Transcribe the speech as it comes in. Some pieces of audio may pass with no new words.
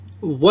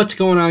What's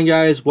going on,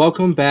 guys?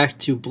 Welcome back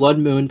to Blood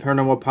Moon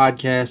Paranormal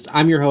Podcast.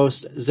 I'm your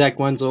host, Zach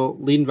Wenzel,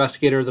 lead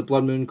investigator of the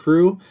Blood Moon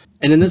crew.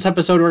 And in this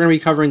episode, we're going to be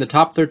covering the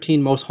top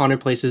 13 most haunted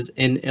places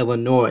in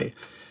Illinois.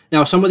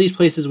 Now, some of these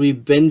places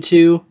we've been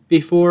to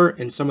before,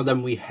 and some of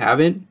them we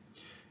haven't.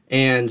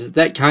 And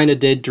that kind of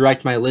did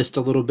direct my list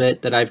a little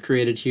bit that I've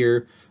created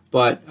here.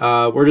 But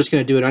we're just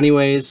going to do it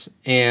anyways.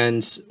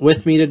 And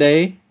with me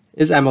today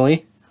is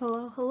Emily.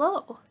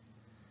 Hello.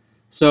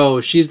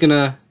 So she's going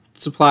to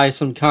supply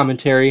some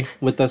commentary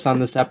with us on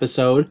this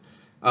episode,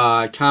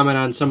 comment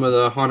on some of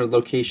the haunted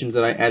locations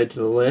that I added to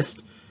the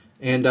list,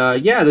 and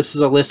this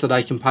is a list that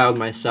I compiled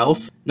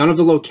myself. None of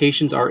the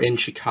locations are in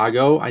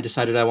Chicago. I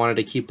decided I wanted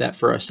to keep that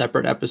for a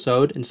separate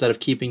episode instead of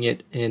keeping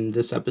it in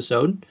this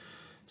episode.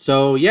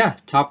 So yeah,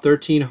 top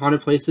 13 haunted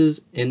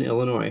places in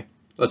Illinois.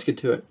 Let's get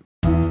to it.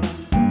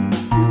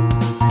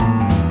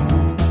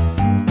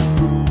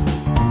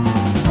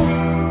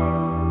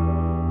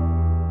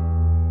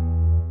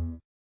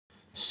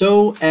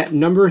 So at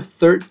number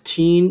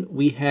 13,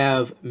 we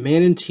have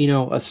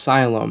Manontino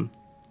Asylum.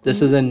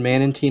 This is in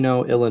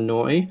Manontino,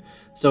 Illinois.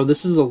 So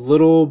this is a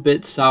little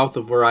bit south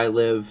of where I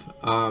live.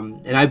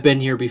 And I've been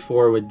here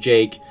before with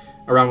Jake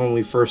around when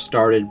we first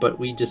started, but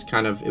we just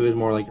it was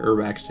more like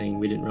urbexing.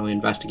 We didn't really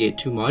investigate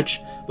too much,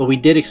 but we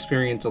did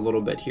experience a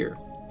little bit here.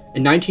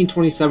 In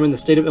 1927, the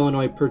state of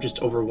Illinois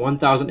purchased over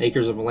 1,000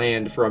 acres of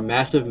land for a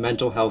massive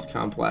mental health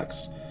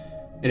complex.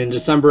 And in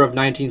December of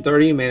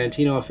 1930,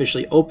 Manontino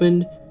officially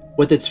opened,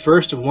 with its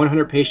first of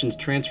 100 patients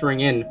transferring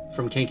in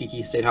from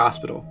Kankakee State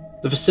Hospital.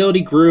 The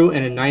facility grew,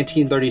 and in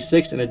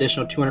 1936 an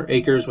additional 200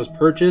 acres was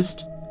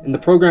purchased, and the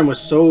program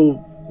was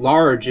so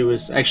large it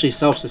was actually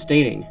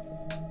self-sustaining.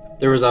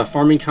 There was a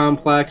farming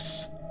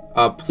complex,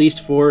 a police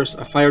force,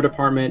 a fire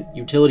department,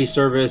 utility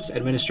service,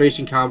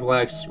 administration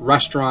complex,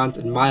 restaurants,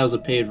 and miles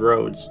of paved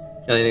roads.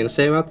 Got anything to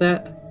say about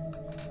that?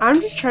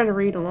 I'm just trying to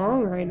read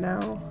along right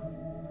now.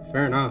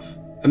 Fair enough.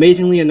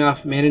 Amazingly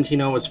enough,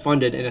 Manontino was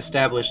funded and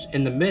established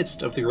in the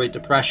midst of the Great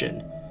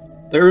Depression.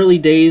 The early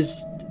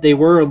days, they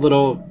were a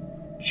little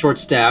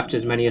short-staffed,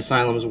 as many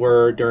asylums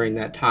were during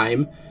that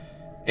time,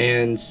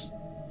 and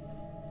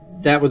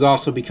that was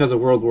also because of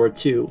World War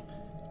II.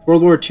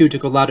 World War II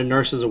took a lot of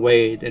nurses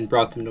away and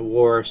brought them to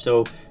war,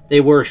 so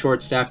they were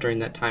short-staffed during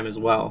that time as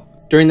well.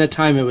 During that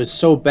time, it was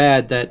so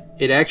bad that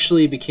it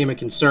actually became a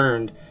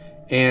concern,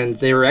 and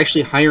they were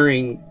actually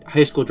hiring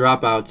high school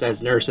dropouts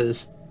as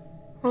nurses.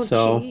 Oh,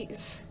 so,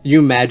 jeez. you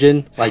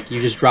imagine,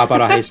 you just drop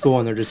out of high school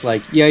and they're just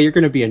like, yeah, you're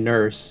going to be a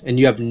nurse, and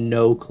you have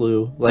no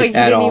clue, you at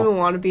didn't all. even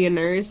want to be a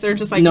nurse. They're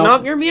just like,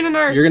 nope, you're being a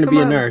nurse. You're going to be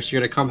a nurse.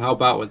 You're going to come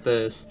help out with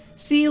this.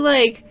 See,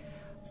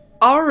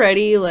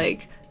 already,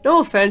 no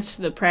offense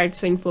to the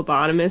practicing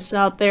phlebotomists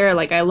out there.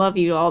 I love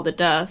you all to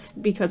death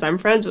because I'm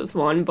friends with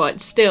one,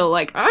 but still,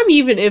 I'm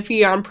even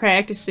iffy on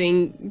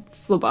practicing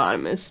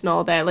phlebotomist and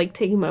all that,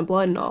 taking my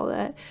blood and all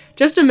that.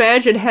 Just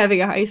imagine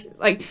having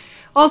a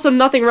also,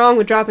 nothing wrong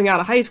with dropping out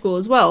of high school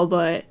as well,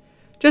 but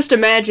just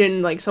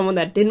imagine, someone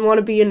that didn't want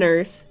to be a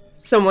nurse,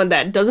 someone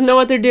that doesn't know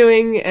what they're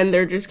doing, and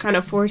they're just kind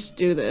of forced to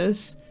do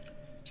this.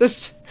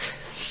 Just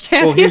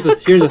stab Well, here's the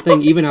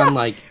thing. Even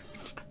on,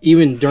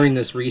 even during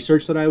this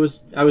research that I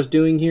was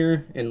doing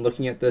here, and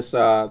looking at this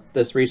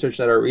research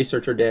that our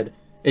researcher did,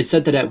 it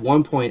said that at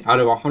one point, out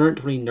of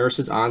 120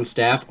 nurses on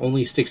staff,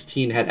 only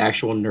 16 had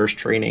actual nurse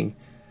training.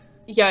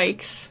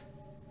 Yikes.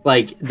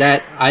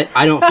 That,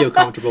 I don't feel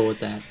comfortable with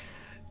that.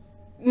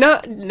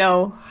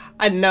 No,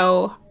 I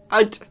know.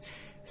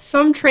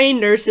 Some trained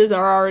nurses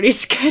are already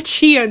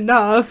sketchy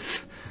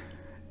enough.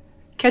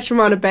 Catch them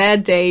on a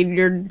bad day,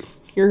 you're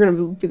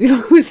gonna be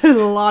losing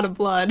a lot of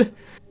blood.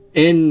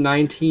 In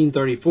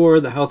 1934,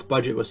 the health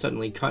budget was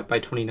suddenly cut by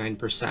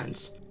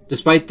 29%.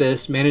 Despite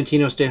this,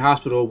 Manontino State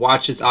Hospital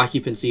watched its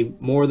occupancy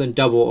more than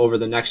double over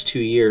the next 2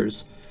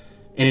 years.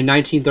 And in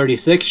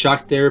 1936,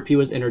 shock therapy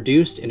was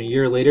introduced, and a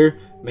year later,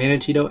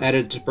 Manontino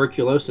added a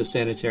tuberculosis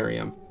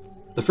sanitarium.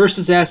 The first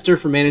disaster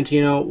for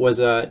Manontino was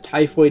a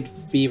typhoid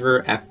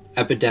fever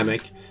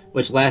epidemic,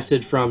 which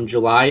lasted from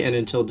July and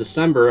until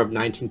December of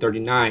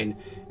 1939,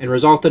 and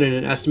resulted in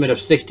an estimate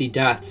of 60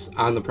 deaths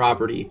on the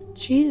property.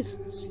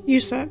 Jesus. You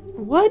said,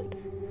 what?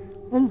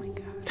 Oh my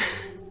god.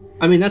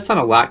 I mean, that's not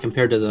a lot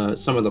compared to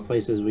some of the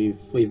places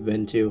we've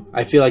been to.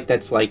 I feel like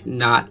that's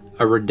not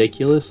a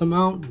ridiculous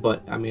amount,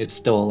 but I mean, it's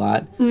still a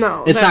lot.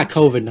 No, it's not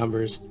COVID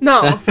numbers.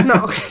 No.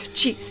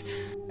 Jeez.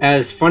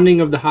 As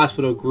funding of the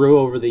hospital grew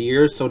over the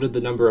years, so did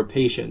the number of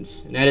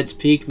patients. And at its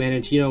peak,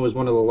 Manontino was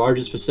one of the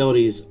largest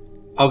facilities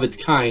of its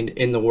kind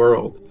in the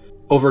world.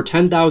 Over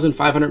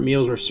 10,500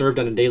 meals were served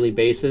on a daily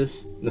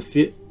basis. The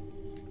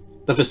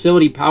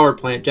facility power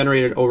plant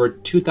generated over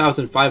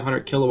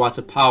 2,500 kilowatts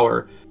of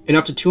power, and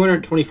up to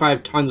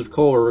 225 tons of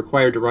coal were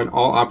required to run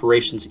all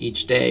operations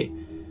each day.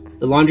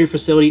 The laundry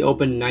facility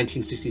opened in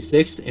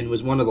 1966 and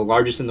was one of the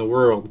largest in the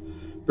world,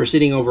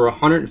 proceeding over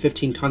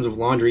 115 tons of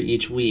laundry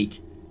each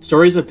week.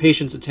 Stories of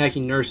patients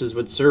attacking nurses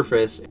would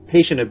surface.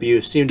 Patient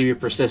abuse seemed to be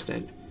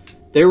persistent.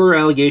 There were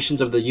allegations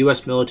of the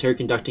U.S. military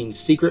conducting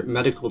secret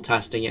medical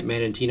testing at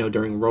Manontino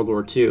during World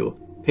War II.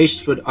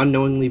 patients would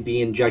unknowingly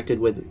be injected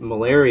with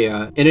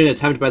malaria in an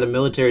attempt by the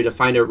military to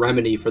find a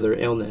remedy for their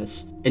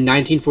illness. In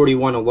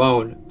 1941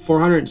 alone,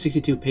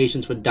 462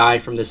 patients would die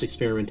from this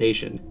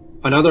experimentation.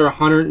 Another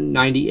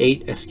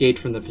 198 escaped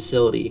from the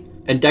facility,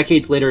 and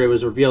decades later it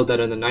was revealed that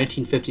in the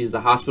 1950s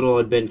the hospital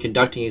had been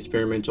conducting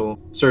experimental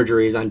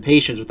surgeries on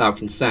patients without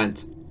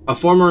consent. A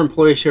former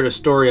employee shared a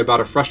story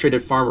about a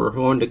frustrated farmer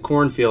who owned a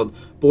cornfield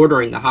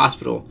bordering the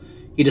hospital.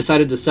 He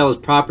decided to sell his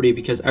property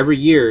because every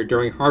year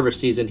during harvest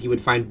season he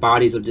would find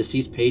bodies of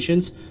deceased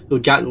patients who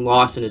had gotten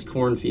lost in his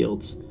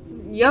cornfields.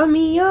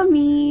 Yummy,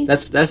 yummy.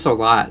 That's a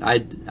lot. I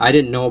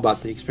didn't know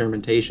about the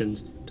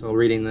experimentations until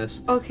reading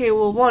this. Okay,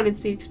 well, one,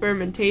 it's the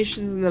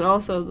experimentations, and then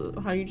also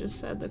how you just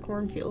said the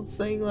cornfields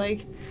thing,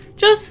 like,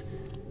 just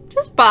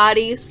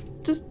bodies,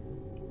 just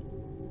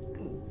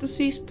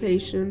deceased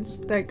patients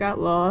that got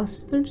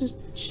lost. They're just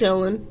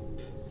chilling.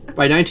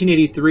 By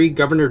 1983,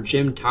 Governor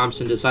Jim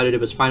Thompson decided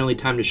it was finally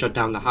time to shut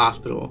down the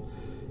hospital.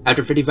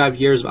 After 55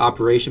 years of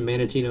operation,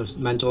 Manontino's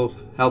Mental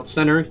Health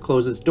Center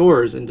closed its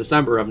doors in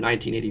December of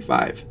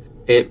 1985.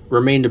 It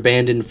remained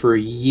abandoned for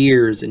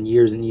years and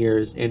years and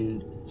years,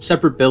 and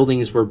separate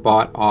buildings were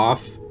bought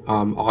off,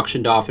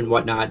 auctioned off and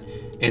whatnot,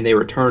 and they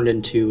were turned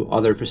into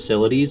other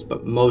facilities,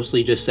 but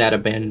mostly just sat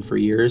abandoned for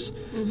years.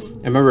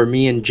 I remember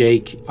me and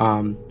Jake,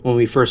 when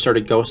we first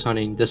started ghost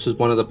hunting, this was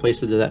one of the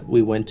places that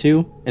we went to,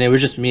 and it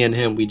was just me and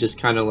him. We just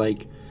kind of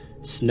like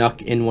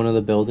snuck in one of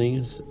the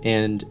buildings,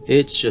 and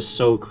it's just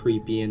so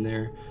creepy in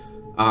there.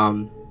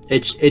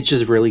 It's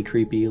just really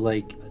creepy.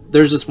 Like,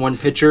 there's this one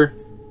picture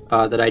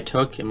that I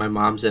took, and my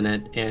mom's in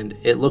it, and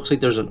it looks like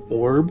there's an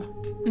orb,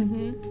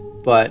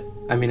 but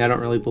I mean, I don't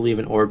really believe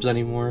in orbs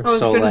anymore. I was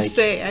so, gonna like,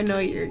 say, I know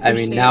you're I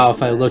mean, now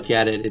if I look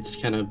at it, it's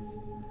gonna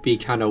be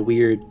kind of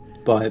weird,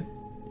 but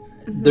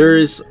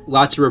there's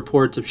lots of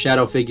reports of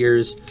shadow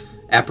figures,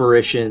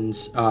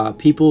 apparitions.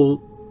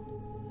 People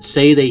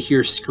say they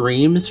hear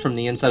screams from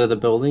the inside of the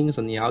buildings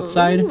on the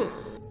outside. Ooh.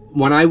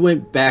 When I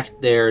went back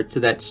there to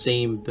that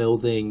same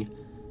building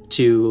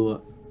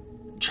to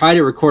try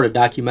to record a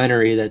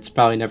documentary that's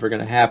probably never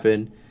gonna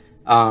happen,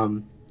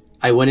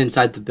 I went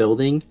inside the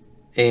building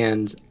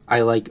and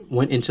I like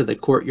went into the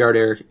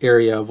courtyard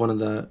area of one of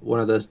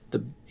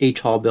the H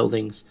Hall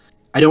buildings.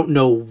 I don't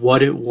know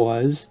what it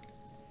was,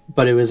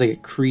 but it was like a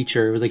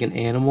creature. It was like an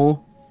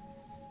animal,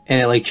 and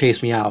it like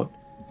chased me out.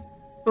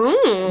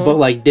 But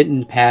like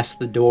didn't pass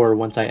the door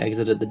once I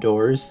exited the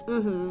doors.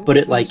 But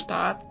it like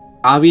Stop.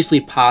 obviously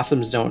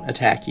possums don't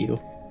attack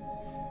you.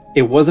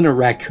 It wasn't a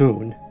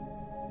raccoon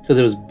because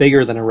it was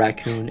bigger than a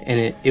raccoon,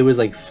 and it was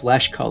like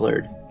flesh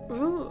colored.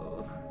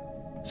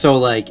 So,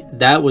 like,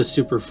 that was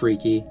super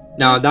freaky.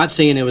 Now, I'm not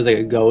saying it was, like,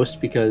 a ghost,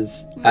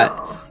 because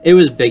it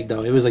was big,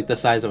 though. It was, like, the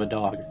size of a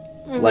dog.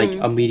 Like,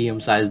 a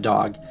medium-sized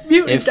dog.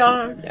 Mutant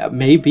dog. Yeah,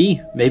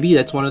 maybe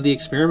that's one of the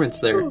experiments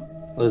there.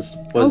 Was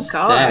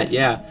that,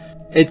 yeah.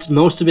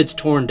 Most of it's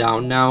torn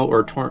down now,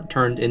 or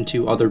turned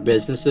into other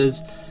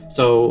businesses.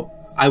 So,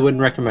 I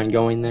wouldn't recommend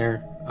going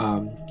there,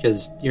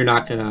 because you're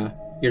not gonna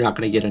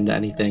get into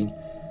anything.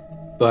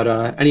 But,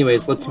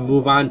 anyways, let's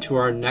move on to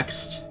our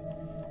next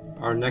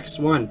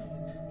one.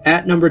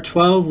 At number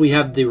 12, we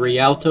have the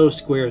Rialto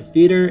Square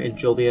Theater in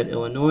Joliet,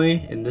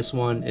 Illinois, and this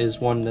one is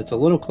one that's a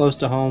little close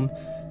to home.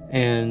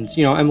 And,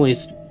 you know,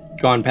 Emily's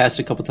gone past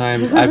it a couple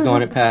times. I've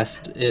gone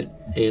past it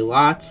a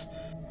lot.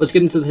 Let's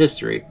get into the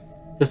history.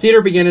 The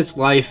theater began its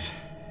life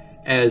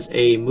as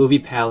a movie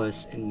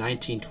palace in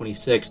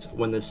 1926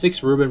 when the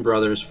six Reuben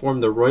brothers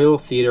formed the Royal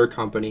Theater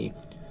Company.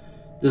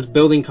 This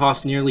building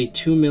cost nearly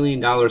 $2 million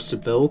to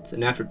build,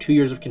 and after 2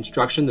 years of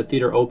construction, the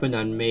theater opened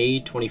on May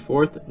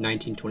 24th,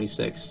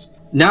 1926.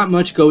 Not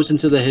much goes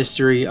into the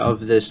history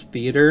of this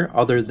theater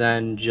other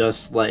than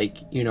just, like,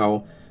 you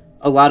know,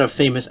 a lot of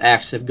famous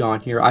acts have gone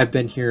here. I've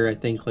been here, I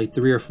think, like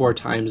 3 or 4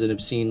 times and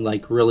have seen,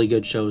 like, really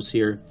good shows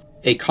here.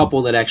 A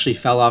couple that actually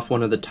fell off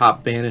one of the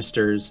top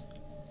banisters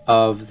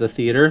of the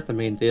theater, the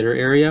main theater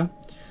area,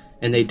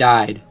 and they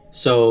died.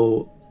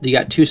 So you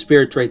got 2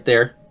 spirits right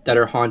there that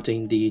are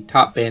haunting the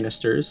top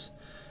banisters.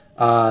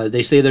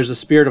 They say there's a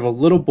spirit of a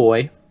little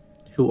boy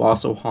who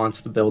also haunts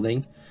the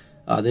building.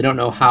 They don't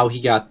know how he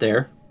got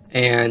there.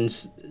 And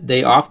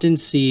they often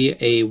see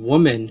a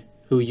woman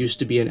who used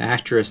to be an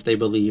actress, they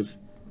believe,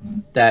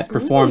 that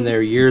performed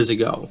there years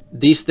ago.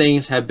 These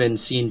things have been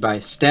seen by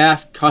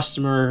staff,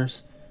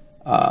 customers,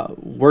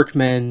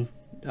 workmen,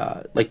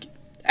 like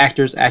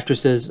actors,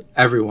 actresses,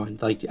 everyone.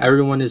 Like,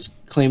 everyone is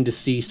claimed to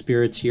see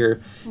spirits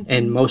here,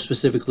 and most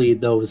specifically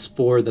those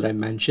 4 that I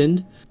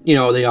mentioned. You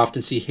know, they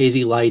often see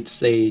hazy lights,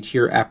 they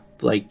hear,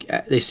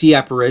 they see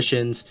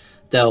apparitions,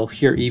 they'll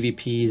hear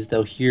EVPs,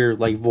 they'll hear,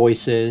 like,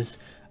 voices.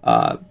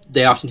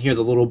 They often hear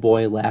the little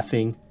boy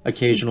laughing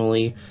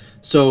occasionally.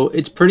 So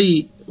it's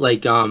pretty,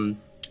 like,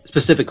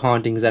 specific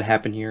hauntings that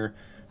happen here.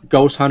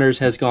 Ghost Hunters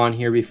has gone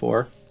here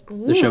before,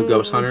 the show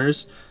Ghost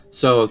Hunters.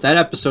 So that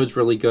episode's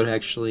really good,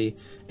 actually.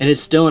 And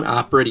it's still an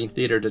operating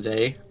theater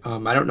today.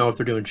 I don't know if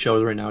they're doing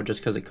shows right now just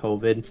because of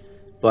COVID.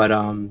 But,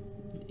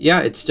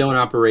 yeah, it's still in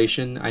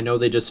operation. I know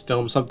they just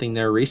filmed something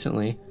there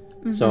recently.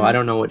 So I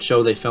don't know what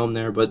show they filmed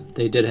there, but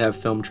they did have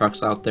film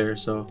trucks out there,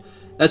 so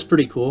that's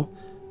pretty cool.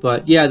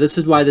 But yeah, this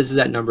is why this is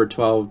at number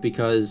 12,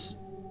 because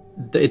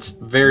it's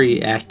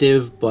very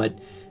active, but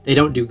they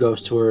don't do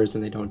ghost tours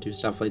and they don't do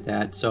stuff like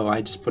that. So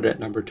I just put it at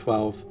number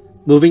 12.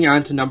 Moving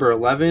on to number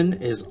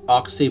 11 is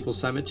Aux Sable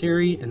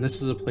Cemetery, and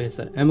this is a place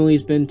that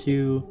Emily's been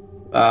to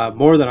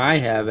more than I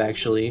have,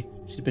 actually.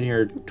 She's been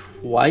here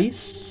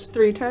twice?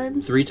 3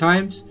 times? 3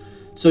 times.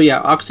 So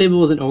yeah, Aux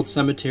Sable is an old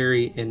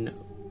cemetery in,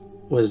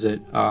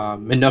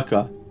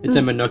 Minooka. It's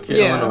in Minooka,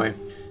 Illinois.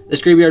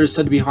 This graveyard is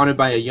said to be haunted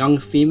by a young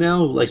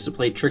female who likes to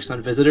play tricks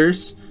on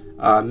visitors.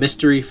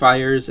 Mystery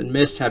fires and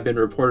mist have been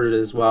reported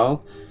as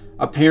well.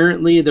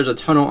 Apparently, there's a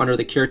tunnel under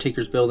the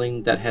caretaker's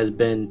building that has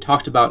been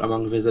talked about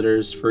among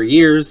visitors for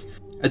years.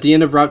 At the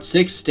end of Route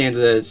 6 stands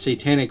a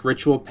satanic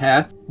ritual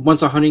path,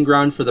 once a hunting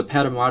ground for the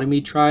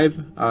Potawatomi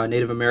tribe,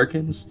 Native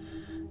Americans.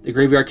 The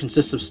graveyard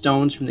consists of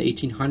stones from the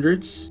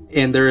 1800s,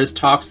 and there is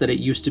talks that it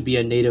used to be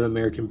a Native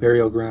American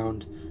burial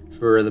ground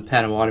for the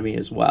Potawatomi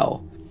as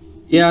well.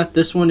 Yeah,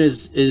 this one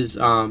is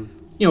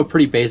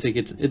pretty basic.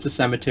 It's a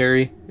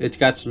cemetery. It's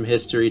got some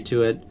history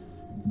to it.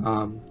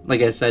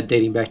 Like I said,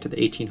 dating back to the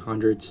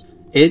 1800s.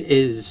 It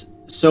is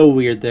so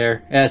weird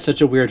there. It has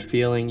such a weird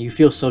feeling. You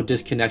feel so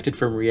disconnected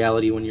from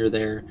reality when you're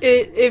there.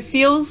 It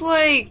feels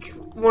like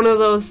one of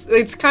those,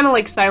 it's kind of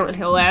like Silent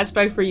Hill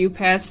aspect where you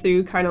pass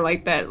through kind of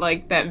like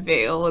that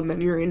veil and then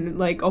you're in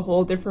like a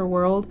whole different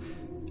world.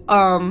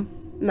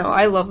 No,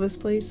 I love this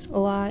place a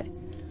lot.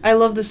 I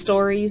love the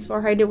stories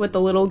behind it with the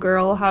little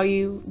girl, how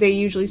they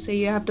usually say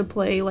you have to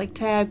play like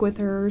tag with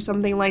her or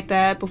something like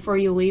that before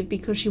you leave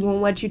because she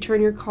won't let you turn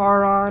your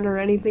car on or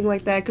anything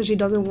like that because she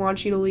doesn't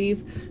want you to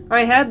leave.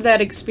 I had that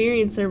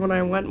experience there when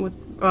I went with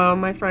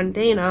my friend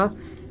Dana.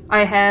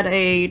 I had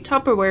a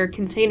Tupperware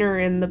container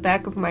in the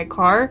back of my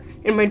car,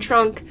 in my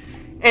trunk,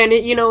 and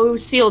it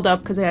was sealed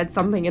up because it had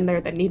something in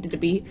there that needed to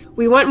be.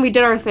 We went and we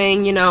did our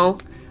thing, we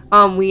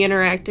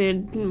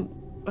interacted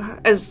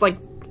as like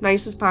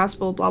nice as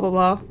possible, blah blah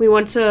blah. We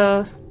went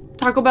to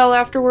Taco Bell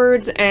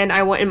afterwards, and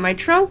I went in my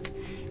trunk,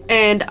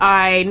 and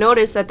I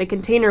noticed that the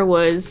container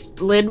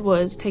lid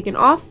was taken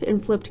off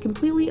and flipped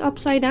completely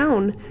upside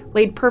down,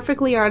 laid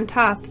perfectly on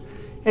top,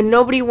 and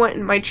nobody went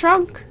in my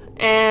trunk,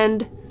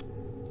 and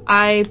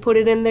I put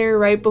it in there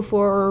right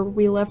before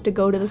we left to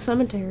go to the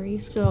cemetery.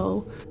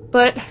 So,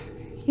 but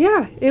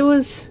yeah, it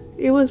was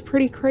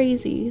pretty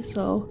crazy.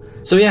 So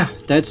yeah,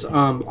 that's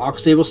Aux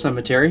Sable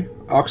Cemetery.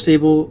 Aux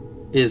Sable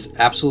is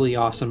absolutely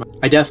awesome.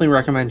 I definitely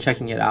recommend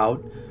checking it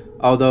out.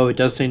 Although it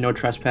does say no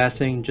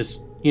trespassing,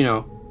 just,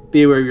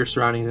 be aware of your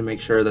surroundings and make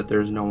sure that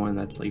there's no one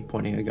that's like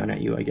pointing a gun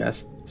at you, I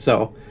guess.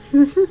 So,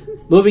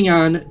 moving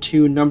on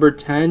to number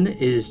 10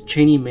 is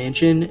Cheney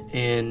Mansion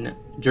in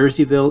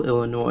Jerseyville,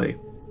 Illinois.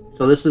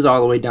 So this is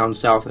all the way down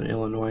south in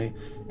Illinois.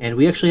 And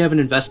we actually have an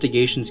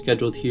investigation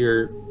scheduled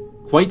here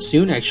quite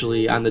soon,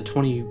 actually, on the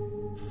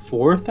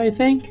 24th, I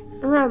think.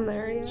 Around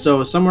there, yeah.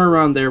 So somewhere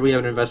around there, we have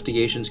an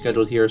investigation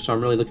scheduled here, so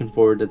I'm really looking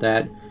forward to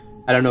that.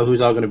 I don't know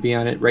who's all going to be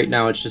on it. Right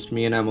now, it's just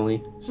me and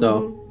Emily,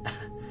 so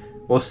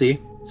we'll see.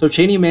 So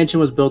Cheney Mansion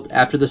was built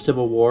after the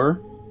Civil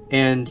War,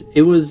 and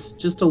it was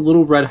just a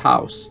little red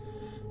house.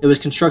 It was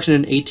constructed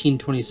in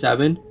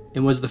 1827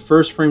 and was the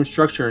first frame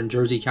structure in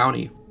Jersey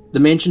County. The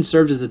mansion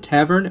served as a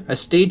tavern, a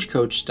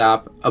stagecoach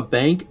stop, a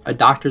bank, a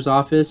doctor's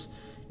office.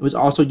 It was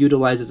also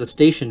utilized as a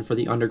station for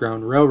the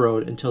Underground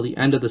Railroad until the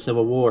end of the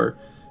Civil War,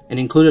 and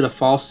included a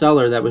false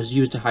cellar that was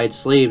used to hide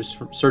slaves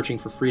searching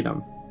for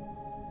freedom.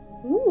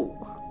 Ooh.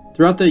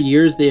 Throughout the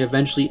years, they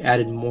eventually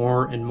added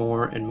more and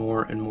more and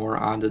more and more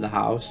onto the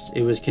house.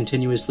 It was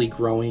continuously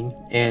growing,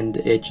 and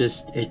it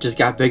just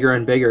got bigger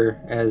and bigger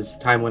as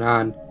time went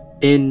on.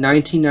 In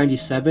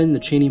 1997, the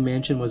Cheney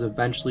Mansion was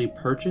eventually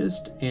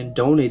purchased and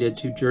donated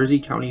to Jersey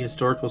County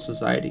Historical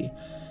Society.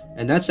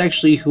 And that's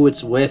actually who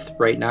it's with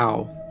right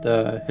now.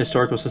 The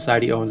Historical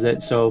Society owns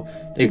it, so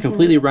they've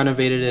completely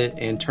renovated it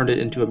and turned it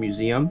into a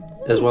museum,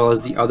 as well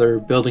as the other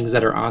buildings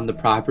that are on the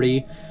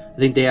property. I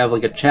think they have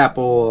like a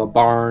chapel, a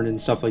barn,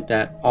 and stuff like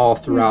that all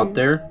throughout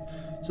there.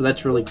 So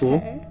that's really cool.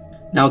 Okay.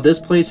 Now, this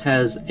place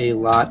has a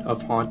lot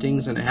of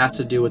hauntings, and it has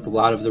to do with a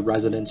lot of the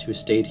residents who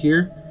stayed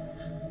here.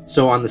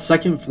 So on the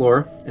second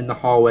floor, in the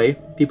hallway,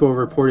 people have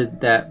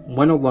reported that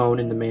when alone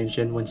in the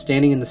mansion, when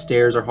standing in the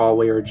stairs or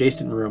hallway or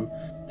adjacent room,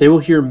 they will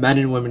hear men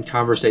and women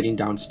conversating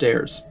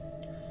downstairs.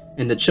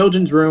 In the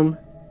children's room,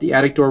 the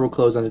attic door will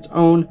close on its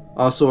own.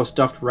 Also, a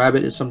stuffed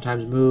rabbit is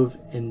sometimes moved,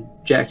 and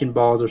jack and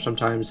balls are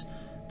sometimes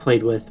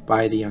played with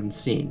by the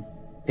unseen.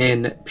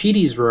 In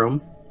Petey's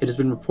room, it has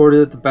been reported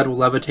that the bed will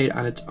levitate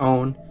on its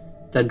own,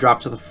 then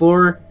drop to the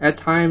floor at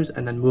times,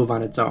 and then move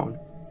on its own.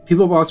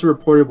 People have also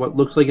reported what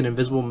looks like an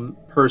invisible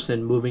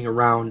person moving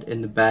around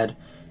in the bed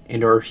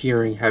and or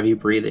hearing heavy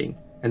breathing.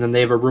 And then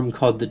they have a room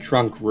called the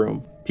trunk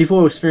room. People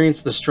have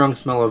experienced the strong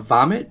smell of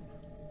vomit.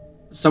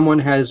 Someone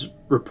has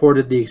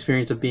reported the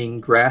experience of being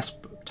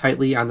grasped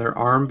tightly on their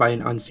arm by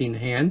an unseen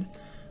hand,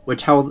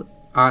 which held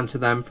on to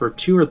them for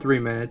 2 or 3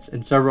 minutes,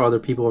 and several other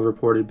people have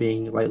reported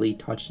being lightly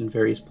touched in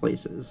various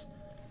places.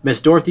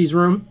 Miss Dorothy's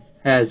room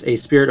has a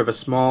spirit of a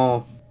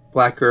small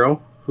black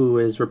girl who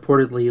is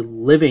reportedly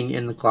living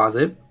in the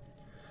closet.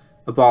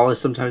 A ball is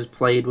sometimes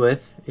played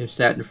with if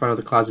sat in front of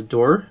the closet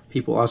door.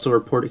 People also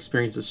report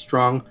experiencing a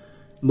strong,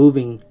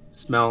 moving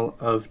smell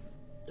of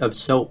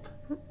soap.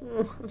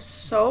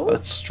 Soap?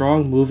 A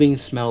strong, moving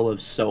smell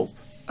of soap.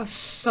 Of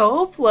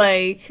soap?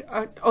 Like,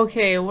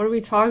 okay, what are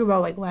we talking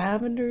about? Like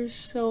lavender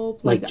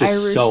soap? Like just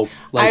Irish, soap.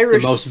 Like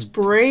Irish the most...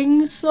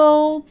 Spring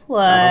soap?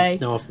 I Like,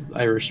 don't know if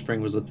Irish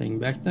Spring was a thing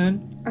back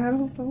then. I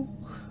don't know.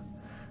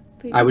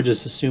 I would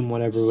just assume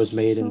whatever was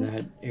made in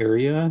that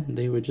area,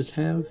 they would just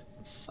have.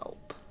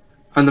 Soap.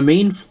 On the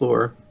main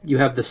floor, you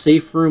have the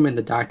safe room and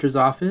the doctor's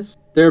office.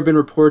 There have been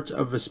reports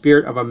of a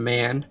spirit of a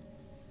man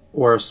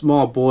or a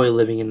small boy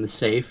living in the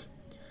safe.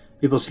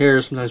 People's hair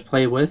is sometimes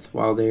played with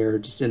while they are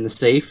just in the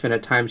safe, and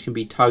at times can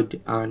be tugged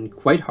on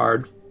quite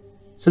hard.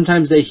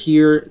 Sometimes they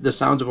hear the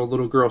sounds of a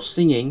little girl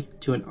singing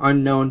to an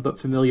unknown but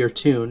familiar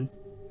tune.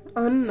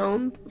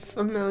 Unknown,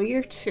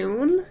 familiar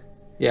tune?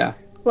 Yeah.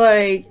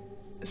 Like,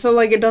 so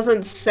like it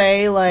doesn't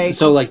say like...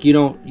 So like you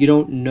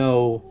don't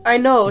know I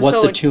know, what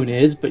so the tune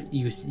is, but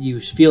you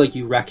feel like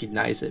you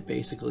recognize it,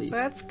 basically.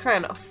 That's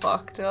kind of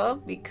fucked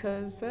up,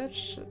 because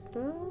that's...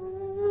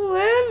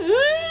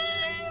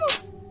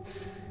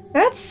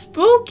 That's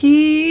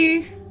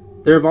spooky.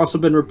 There have also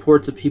been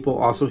reports of people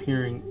also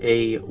hearing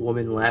a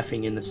woman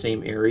laughing in the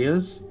same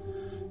areas,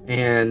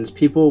 and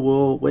people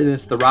will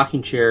witness the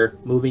rocking chair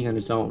moving on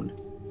its own.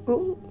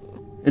 Ooh.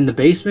 In the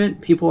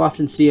basement, people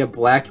often see a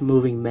black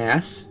moving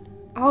mass.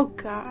 Oh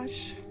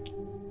gosh.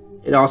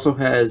 It also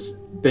has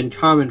been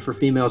common for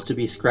females to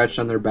be scratched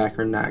on their back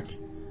or neck.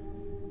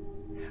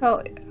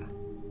 Hell yeah.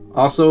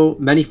 Also,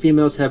 many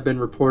females have been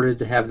reported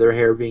to have their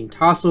hair being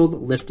tousled,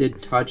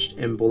 lifted, touched,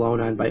 and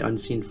blown on by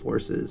unseen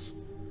forces.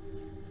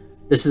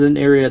 This is an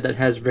area that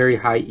has very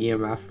high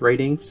EMF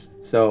ratings,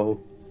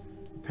 so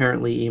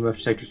apparently EMF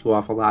detectors go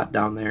off a lot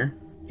down there.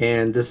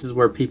 And this is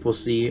where people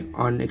see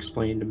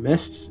unexplained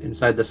mists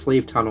inside the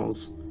slave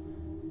tunnels.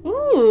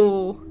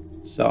 Ooh.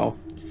 So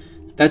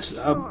that's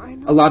a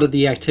lot of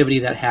the activity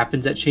that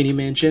happens at Cheney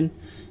Mansion.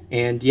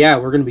 And yeah,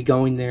 we're going to be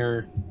going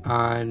there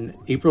on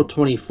April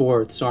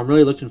 24th. So I'm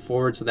really looking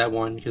forward to that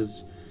one,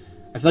 because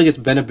I feel like it's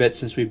been a bit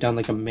since we've done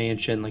like a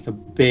mansion, like a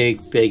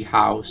big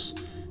house.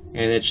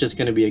 And it's just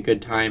going to be a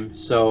good time.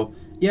 So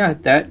yeah,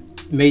 that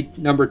made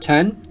number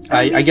 10.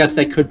 I guess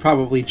that could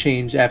probably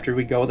change after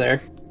we go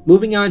there.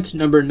 Moving on to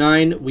number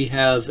 9, we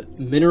have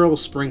Mineral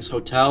Springs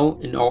Hotel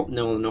in Alton,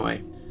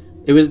 Illinois.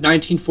 It was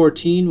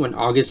 1914 when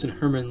August and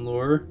Herman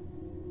Lohr,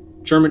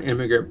 German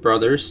immigrant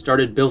brothers,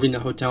 started building the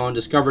hotel and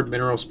discovered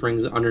mineral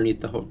springs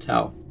underneath the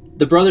hotel.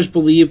 The brothers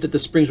believed that the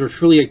springs were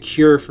truly a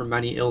cure for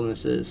many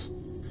illnesses.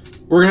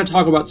 We're going to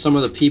talk about some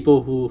of the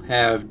people who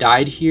have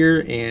died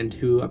here and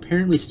who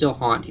apparently still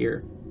haunt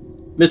here.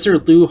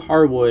 Mr. Lou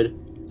Harwood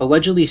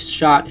allegedly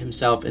shot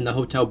himself in the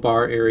hotel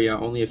bar area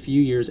only a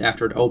few years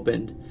after it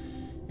opened,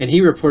 and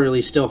he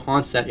reportedly still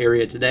haunts that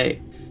area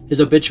today. His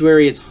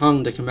obituary is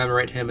hung to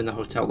commemorate him in the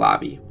hotel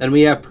lobby. Then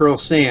we have Pearl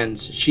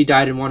Sands. She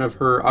died in one of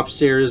her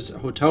upstairs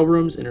hotel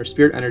rooms, and her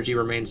spirit energy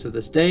remains to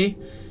this day.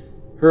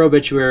 Her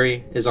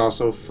obituary is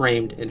also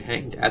framed and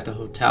hanged at the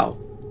hotel.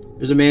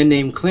 There's a man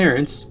named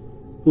Clarence,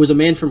 who was a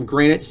man from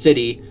Granite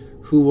City,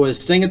 who was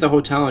staying at the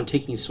hotel and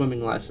taking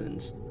swimming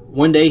lessons.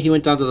 One day he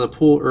went down to the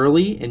pool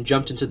early and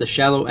jumped into the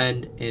shallow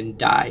end and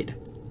died.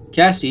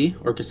 Cassie,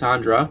 or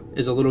Cassandra,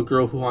 is a little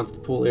girl who haunts the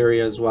pool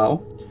area as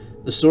well.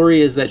 The story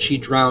is that she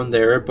drowned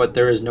there, but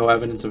there is no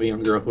evidence of a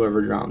young girl who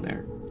ever drowned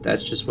there.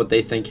 That's just what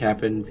they think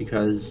happened,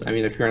 because, I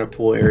mean, if you're in a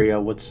pool area,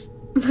 what's...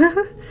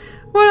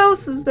 What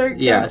else is there?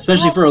 Yeah,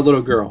 especially for a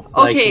little girl.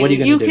 Okay, like, what are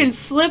you gonna do? can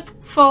slip,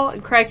 fall,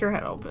 and crack your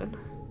head open.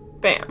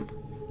 Bam.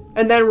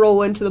 And then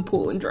roll into the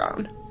pool and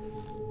drown.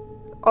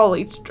 All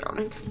leads to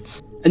drowning.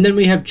 And then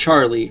we have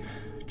Charlie.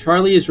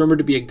 Charlie is rumored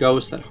to be a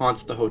ghost that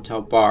haunts the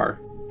hotel bar.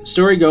 The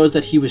story goes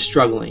that he was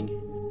struggling.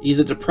 He's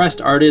a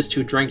depressed artist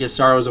who drank his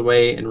sorrows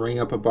away and rang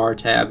up a bar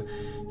tab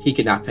he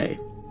could not pay.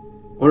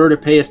 In order to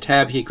pay his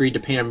tab, he agreed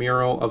to paint a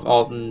mural of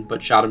Alton,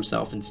 but shot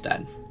himself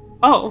instead.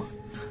 Oh.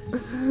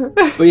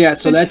 But yeah,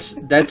 so that's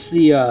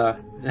the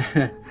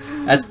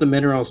that's the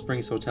Mineral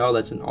Springs Hotel.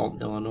 That's in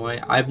Alton,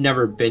 Illinois. I've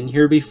never been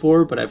here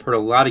before, but I've heard a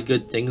lot of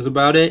good things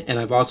about it, and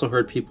I've also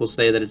heard people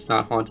say that it's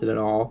not haunted at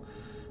all.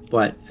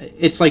 But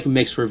it's like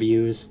mixed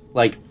reviews.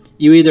 Like,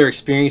 you either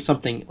experience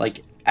something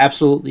like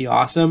absolutely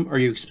awesome, or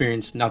you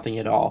experience nothing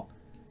at all.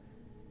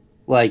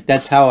 Like,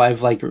 that's how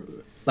I've like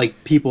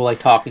people like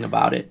talking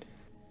about it.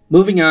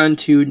 Moving on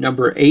to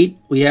number 8,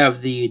 we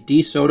have the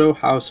DeSoto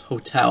House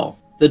Hotel.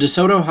 The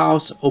DeSoto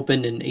House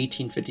opened in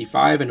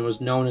 1855 and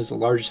was known as the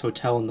largest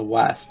hotel in the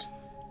West.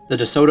 The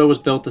DeSoto was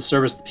built to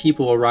service the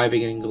people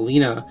arriving in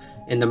Galena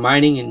in the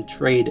mining and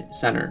trade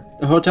center.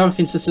 The hotel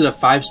consisted of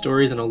 5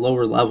 stories and a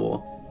lower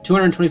level,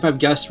 225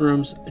 guest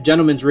rooms, a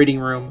gentleman's reading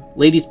room,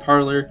 ladies'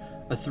 parlor,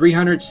 a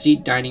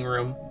 300-seat dining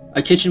room,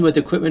 a kitchen with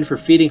equipment for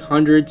feeding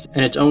hundreds,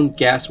 and its own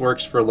gas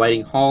works for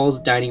lighting halls,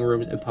 dining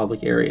rooms, and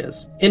public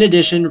areas. In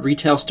addition,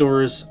 retail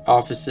stores,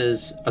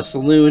 offices, a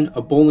saloon,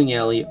 a bowling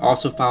alley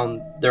also found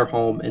their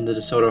home in the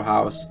DeSoto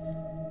House.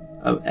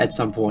 at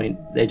some point.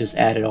 They just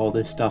added all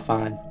this stuff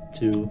on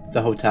to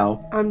the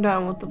hotel. I'm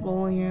down with the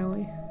bowling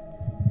alley.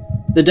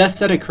 The deaths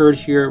that occurred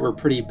here were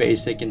pretty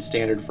basic and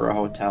standard for a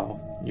hotel.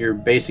 Your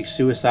basic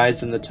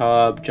suicides in the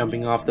tub,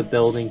 jumping off the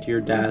building to your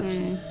deaths.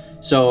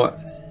 Mm-hmm. So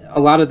a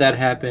lot of that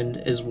happened,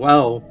 as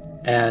well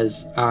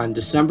as on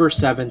December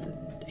 7th,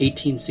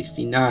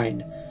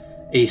 1869,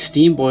 a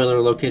steam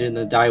boiler located in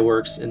the dye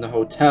works in the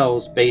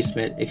hotel's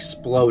basement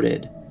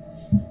exploded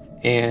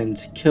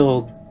and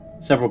killed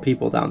several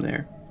people down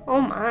there.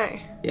 Oh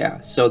my.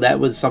 Yeah, so that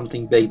was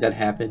something big that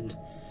happened.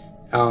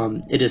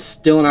 It is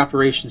still in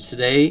operations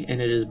today,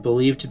 and it is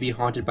believed to be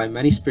haunted by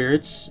many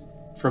spirits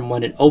from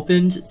when it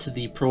opened to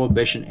the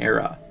Prohibition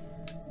era.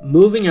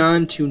 Moving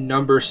on to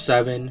number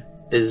 7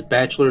 is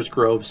Bachelor's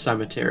Grove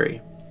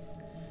Cemetery.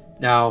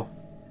 Now,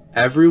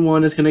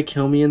 everyone is going to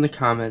kill me in the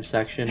comment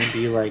section and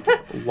be like,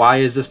 why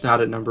is this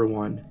not at number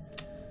 1?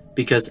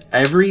 Because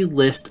every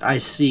list I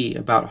see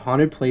about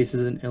haunted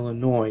places in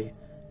Illinois,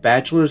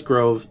 Bachelor's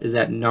Grove is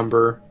at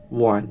number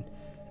 1.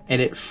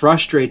 And it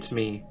frustrates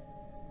me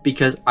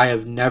because I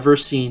have never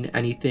seen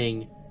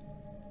anything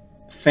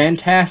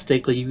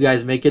fantastic like you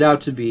guys make it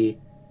out to be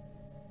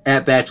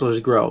at Bachelor's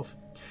Grove.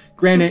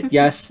 Granted,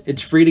 yes,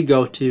 it's free to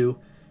go to.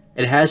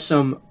 It has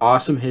some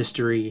awesome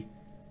history.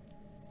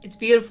 It's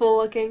beautiful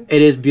looking.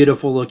 It is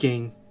beautiful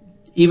looking.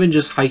 Even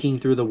just hiking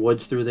through the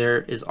woods through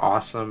there is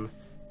awesome.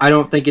 I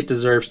don't think it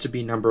deserves to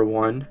be number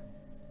 1,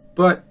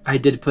 but I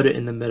did put it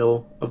in the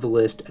middle of the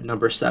list at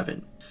number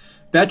 7.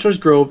 Bachelor's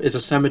Grove is a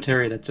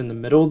cemetery that's in the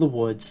middle of the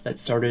woods that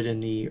started in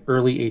the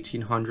early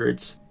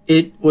 1800s.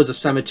 It was a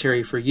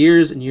cemetery for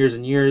years and years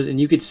and years, and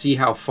you could see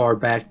how far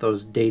back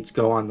those dates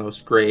go on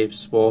those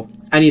graves. Well,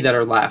 any that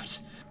are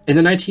left. In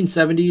the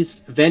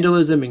 1970s,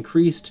 vandalism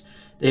increased.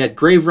 They had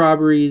grave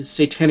robberies,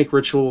 satanic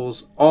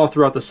rituals, all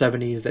throughout the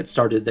 70s that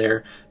started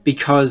there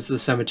because the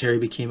cemetery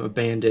became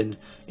abandoned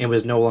and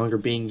was no longer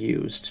being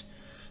used.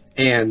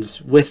 And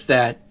with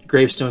that,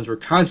 gravestones were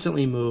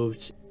constantly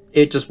moved.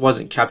 It just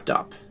wasn't kept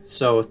up.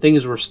 So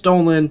things were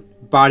stolen,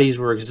 bodies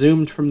were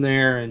exhumed from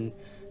there, and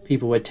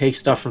people would take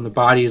stuff from the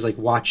bodies like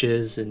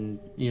watches and,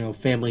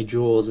 family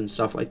jewels and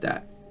stuff like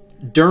that.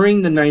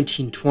 During the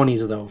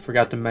 1920s, though,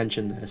 forgot to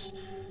mention this,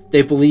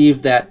 they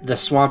believed that the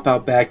swamp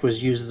out back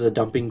was used as a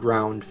dumping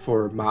ground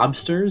for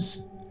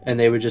mobsters, and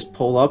they would just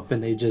pull up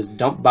and they just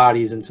dump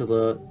bodies into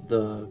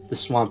the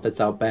swamp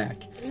that's out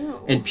back.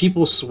 Ew. And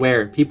people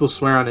swear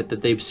on it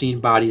that they've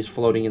seen bodies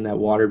floating in that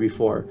water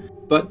before.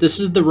 But this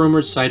is the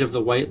rumored site of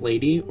the White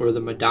Lady, or the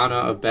Madonna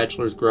of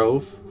Bachelor's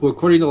Grove, who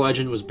according to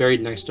legend was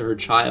buried next to her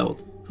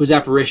child, whose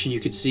apparition you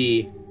could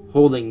see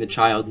holding the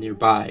child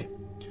nearby.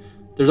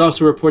 There's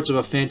also reports of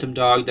a phantom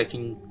dog that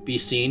can be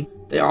seen.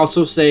 They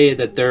also say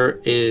that there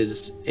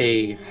is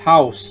a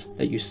house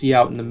that you see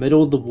out in the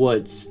middle of the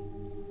woods.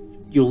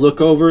 You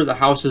look over, the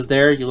house is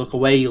there, you look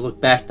away, you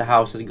look back, the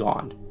house is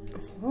gone.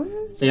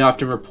 What? They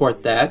often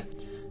report that.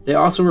 They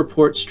also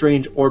report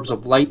strange orbs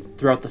of light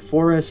throughout the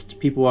forest.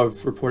 People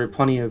have reported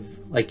plenty of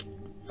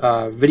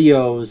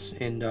videos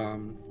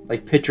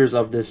and pictures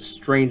of this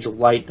strange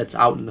light that's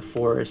out in the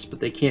forest,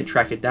 but they can't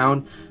track it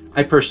down.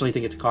 I personally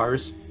think it's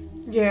cars.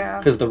 Yeah.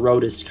 Because the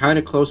road is kind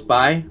of close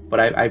by, but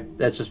I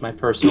that's just my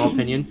personal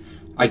opinion.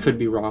 I could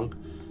be wrong.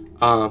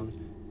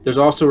 There's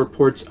also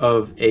reports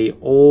of a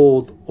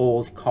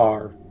old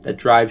car that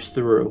drives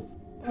through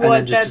and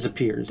then just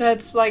disappears.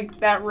 That's like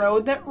that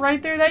road that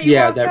right there that you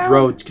Yeah, walked that down?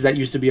 road, because that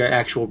used to be our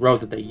actual road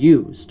that they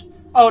used.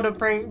 Oh, to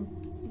bring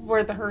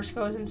where the hearse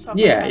goes and stuff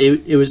Yeah, like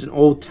that. it was an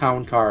old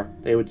town car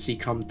they would see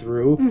come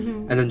through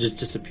and then just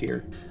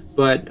disappear.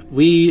 But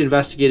we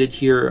investigated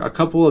here a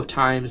couple of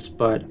times,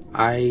 but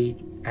I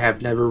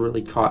have never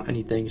really caught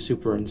anything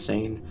super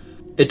insane.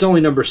 It's only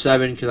number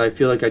 7 because I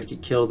feel like I'd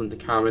get killed in the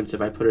comments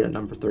if I put it at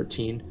number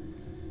 13.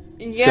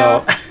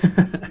 Yeah. So,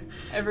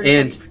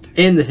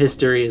 and the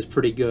history is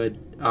pretty good.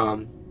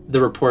 The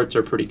reports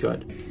are pretty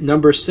good.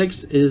 Number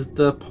 6 is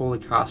the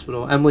Pollock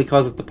Hospital. Emily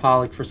calls it the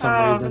Pollock for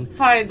some reason.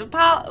 Fine, the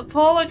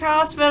Pollock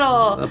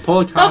Hospital. The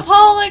Pollock The Hospital.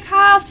 Pollock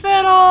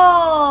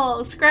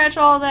Hospital. Scratch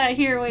all that.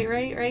 Here, wait,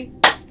 right.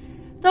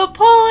 The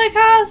Pollock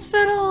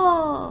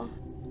Hospital.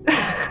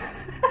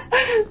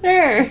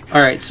 There.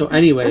 All right. So,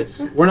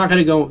 anyways, we're not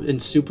gonna go in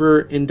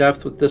super in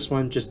depth with this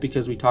one just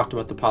because we talked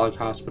about the Pollock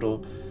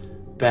Hospital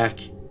back.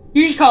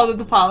 You just called it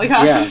the Pollock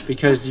Hospital. Yeah,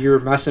 because you're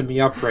messing me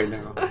up right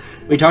now.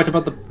 We talked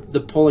about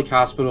the Pollock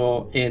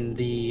Hospital in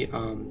the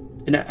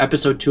in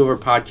episode 2 of our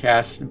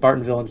podcast,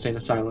 Bartonville Insane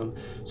Asylum.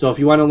 So if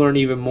you want to learn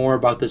even more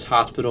about this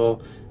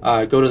hospital,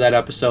 go to that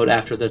episode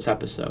after this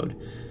episode.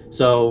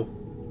 So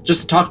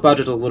just to talk about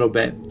it a little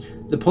bit,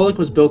 the Pollock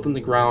was built on the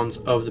grounds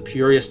of the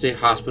Peoria State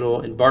Hospital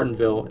in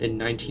Bartonville in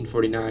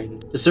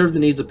 1949 to serve the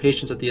needs of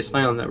patients at the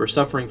asylum that were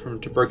suffering from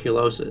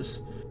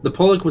tuberculosis. The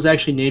Pollock was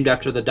actually named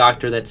after the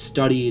doctor that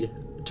studied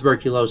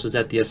tuberculosis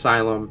at the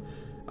asylum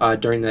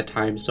during that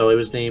time, so it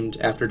was named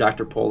after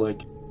Dr.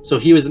 Pollock. So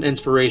he was an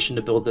inspiration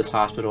to build this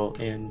hospital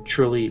and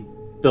truly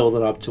build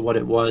it up to what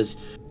it was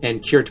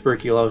and cure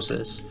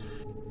tuberculosis.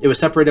 It was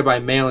separated by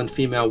a male and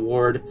female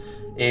ward,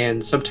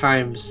 and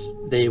sometimes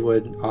they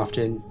would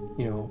often,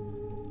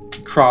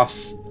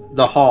 across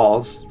the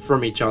halls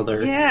from each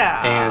other.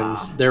 Yeah. And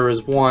there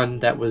was one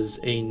that was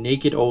a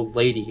naked old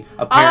lady,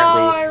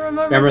 apparently. Oh, I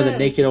remember the this.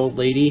 naked old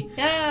lady?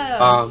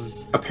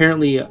 Yes.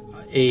 Apparently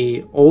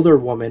a older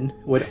woman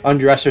would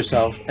undress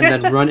herself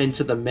and then run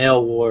into the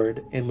male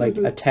ward and like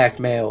attack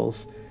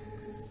males.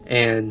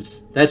 And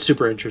that's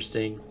super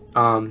interesting.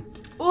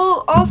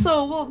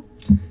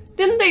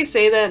 Didn't they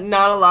say that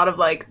not a lot of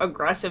like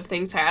aggressive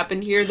things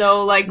happened here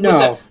though? Like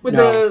No,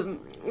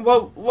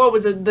 what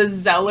was it? The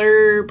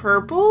Zeller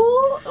purple?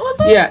 Was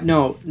it? Yeah,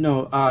 no.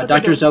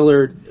 Dr.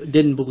 Zeller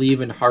didn't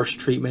believe in harsh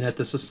treatment at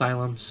this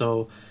asylum,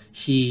 so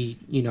he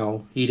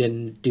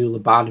didn't do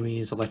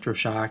lobotomies,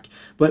 electroshock.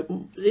 But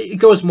it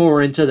goes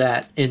more into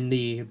that in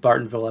the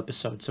Bartonville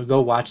episode, so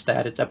go watch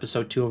that. It's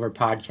episode 2 of our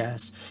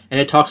podcast, and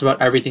it talks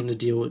about everything to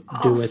do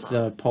with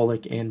the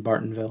Pollock and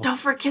Bartonville. Don't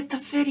forget the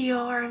video,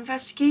 our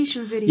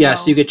investigation video. Yeah,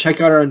 so you could check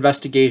out our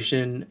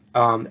investigation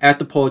at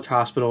the Pollock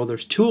Hospital.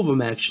 There's 2 of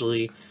them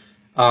actually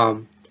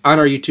on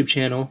our YouTube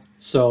channel.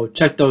 So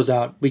check those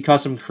out. We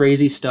caught some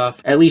crazy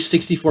stuff. At least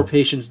 64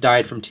 patients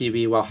died from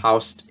TB while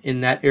housed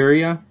in that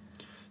area.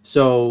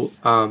 So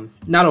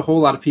not a whole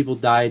lot of people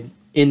died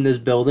in this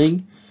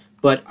building,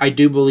 but I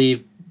do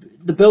believe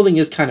the building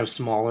is kind of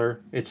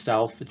smaller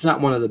itself. It's not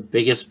one of the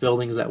biggest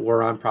buildings that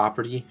were on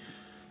property.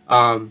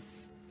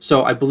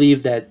 So I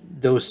believe that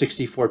those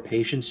 64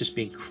 patients just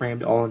being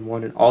crammed all in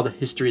one and all the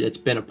history that's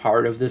been a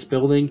part of this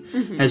building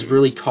has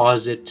really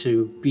caused it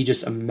to be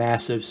just a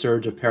massive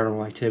surge of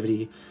paranormal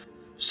activity.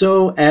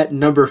 So at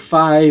number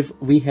 5,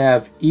 we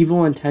have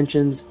Evil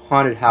Intentions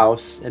Haunted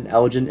House in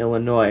Elgin,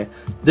 Illinois.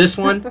 This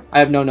one, I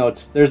have no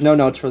notes. There's no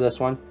notes for this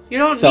one. You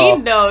don't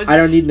need notes. I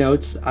don't need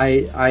notes.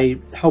 I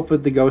help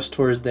with the ghost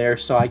tours there,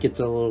 so I get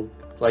to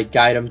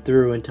guide them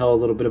through and tell a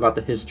little bit about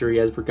the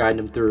history as we're guiding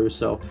them through.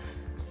 So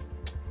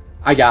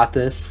I got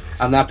this.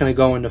 I'm not going to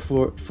go into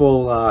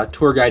full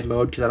tour guide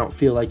mode because I don't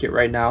feel like it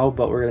right now,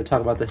 but we're going to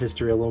talk about the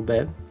history a little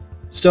bit.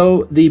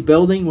 So the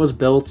building was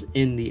built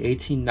in the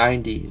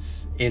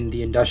 1890s in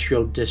the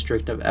industrial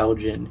district of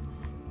Elgin,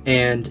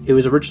 and it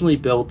was originally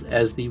built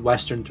as the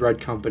Western Thread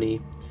Company,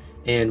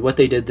 and what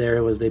they did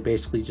there was they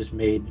basically just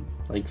made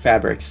like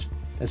fabrics.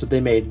 That's what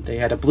they made. They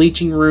had a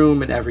bleaching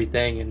room and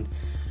everything, and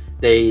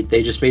they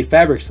just made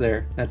fabrics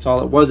there. That's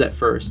all it was at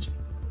first.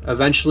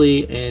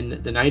 Eventually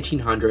in the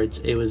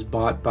 1900s it was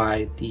bought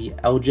by the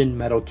Elgin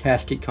Metal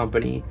Casket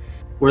Company,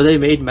 where they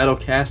made metal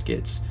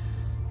caskets.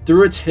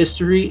 Through its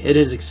history, it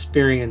has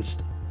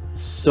experienced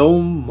so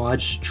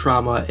much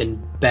trauma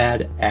and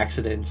bad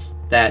accidents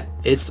that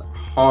it's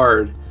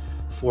hard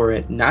for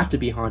it not to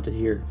be haunted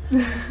here.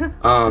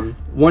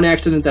 One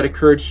accident that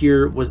occurred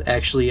here was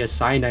actually a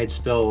cyanide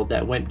spill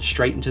that went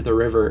straight into the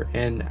river,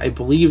 and I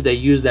believe they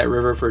used that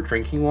river for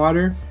drinking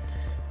water.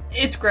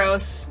 It's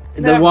gross.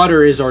 The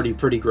water is already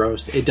pretty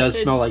gross. It does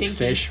smell like stinky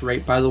fish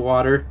right by the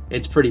water.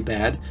 It's pretty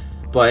bad.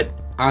 But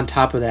on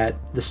top of that,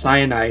 the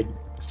cyanide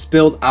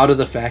spilled out of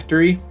the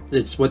factory.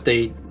 It's what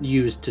they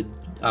used to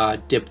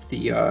dip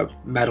the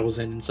metals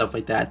in and stuff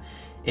like that,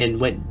 and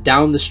went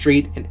down the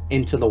street and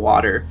into the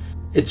water.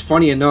 It's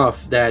funny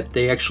enough that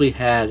they actually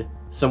had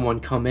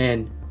someone come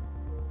in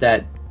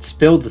that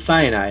spilled the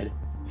cyanide.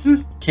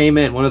 Came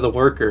in, one of the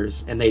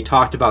workers, and they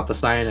talked about the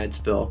cyanide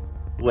spill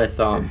with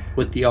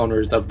the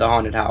owners of the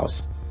haunted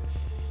house.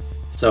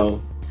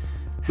 So,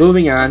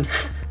 moving on.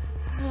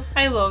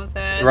 I love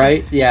that.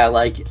 Right?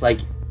 Yeah,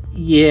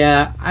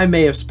 yeah, I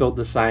may have spilled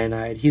the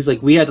cyanide. He's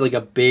like, we had like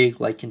a big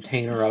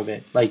container of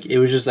it. Like, it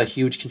was just a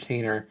huge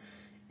container,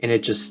 and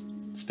it just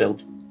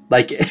spilled.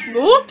 Like,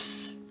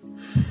 oops.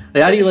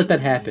 Like, how do you let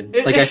that happen?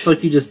 Like, I feel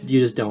like you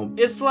just don't.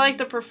 It's like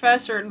the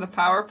professor in the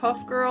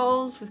Powerpuff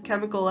Girls with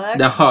Chemical X.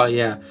 Oh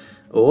yeah.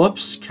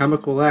 Whoops,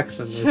 Chemical X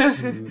and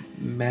this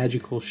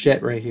magical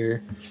shit right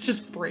here.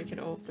 Just break it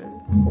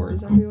open.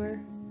 Pores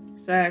everywhere.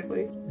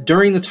 Exactly.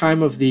 During the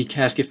time of the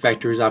casket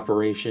factory's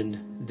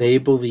operation, they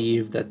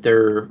believe that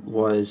there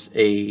was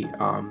a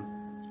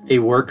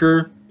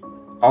worker,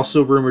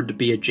 also rumored to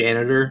be a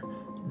janitor,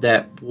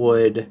 that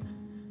would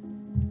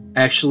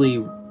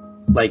actually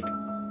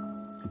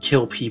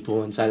kill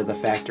people inside of the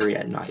factory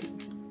at night.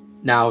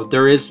 Now,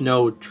 there is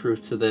no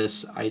truth to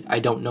this. I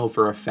don't know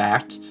for a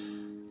fact.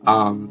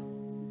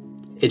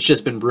 It's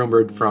just been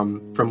rumored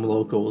from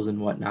locals and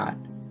whatnot.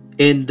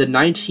 In the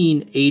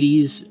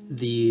 1980s,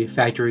 the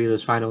factory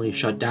was finally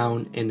shut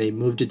down and they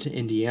moved it to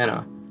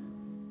Indiana.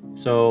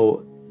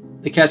 So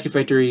the casket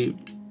factory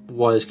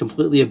was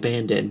completely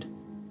abandoned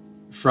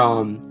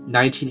from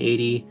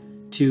 1980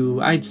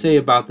 to, I'd say,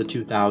 about the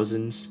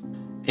 2000s.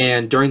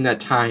 And during that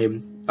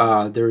time,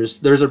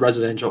 there's a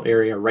residential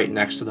area right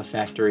next to the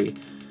factory.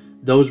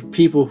 Those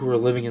people who were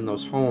living in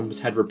those homes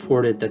had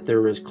reported that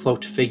there was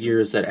cloaked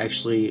figures that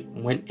actually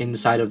went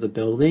inside of the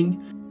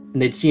building,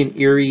 and they'd see an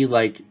eerie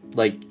like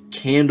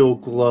candle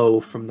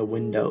glow from the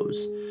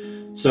windows.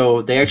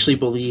 So they actually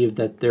believed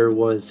that there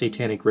was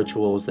satanic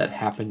rituals that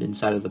happened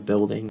inside of the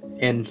building,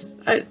 and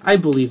I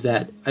believe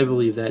that. I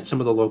believe that some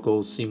of the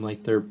locals seem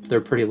like they're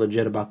pretty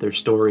legit about their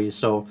stories.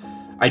 So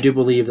I do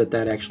believe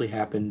that actually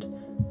happened.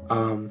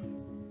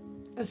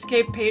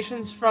 escape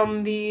patients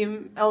from the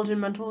Elgin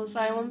Mental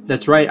Asylum.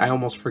 That's right. I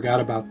almost forgot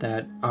about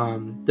that.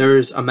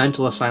 There's a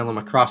mental asylum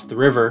across the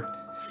river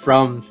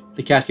from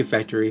the casket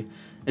factory,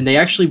 and they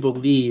actually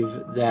believe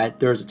that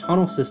there's a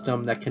tunnel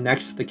system that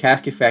connects the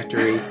casket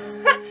factory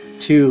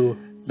to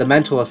the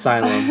mental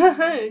asylum.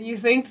 You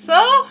think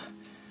so?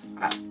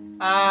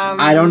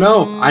 I don't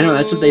know. I know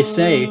that's what they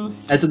say.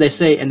 That's what they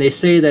say, and they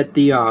say that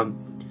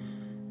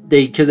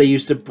because they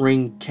used to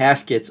bring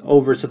caskets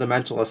over to the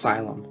mental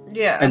asylum.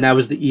 Yeah. And that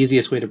was the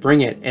easiest way to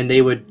bring it. And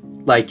they would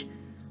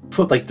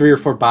put 3 or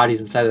 4 bodies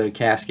inside of the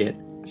casket,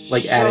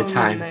 at a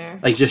time.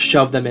 Just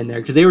shove them in there,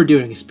 because they were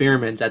doing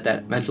experiments at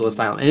that mental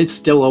asylum, and it's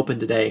still open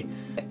today.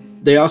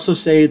 They also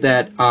say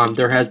that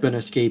there has been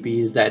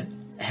escapees that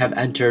have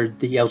entered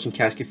the Elgin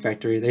Casket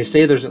Factory. They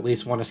say there's at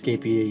least one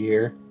escapee a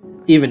year,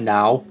 even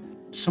now.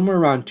 Somewhere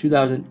around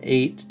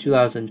 2008 to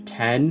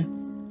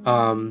 2010,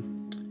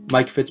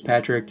 Mike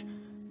Fitzpatrick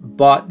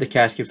bought the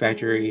casket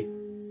factory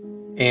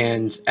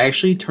and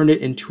actually turned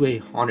it into a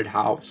haunted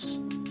house.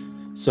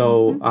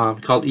 So,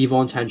 called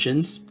Evil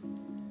Intentions.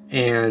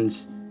 And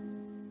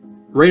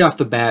right off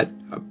the bat,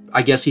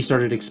 I guess he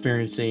started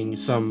experiencing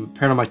some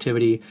paranormal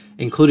activity,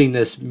 including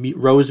this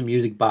Rose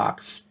music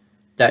box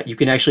that you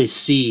can actually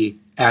see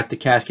at the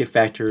casket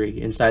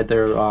factory inside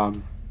their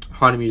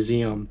haunted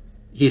museum.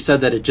 He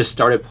said that it just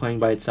started playing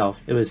by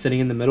itself. It was sitting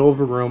in the middle of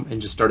a room and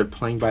just started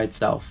playing by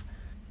itself.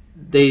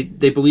 They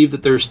believe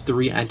that there's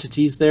 3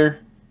 entities there,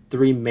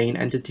 3 main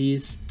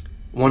entities.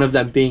 One of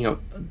them being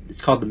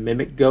it's called the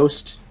Mimic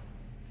Ghost,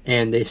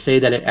 and they say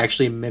that it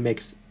actually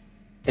mimics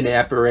an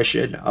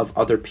apparition of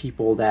other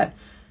people that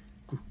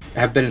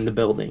have been in the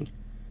building.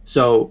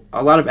 So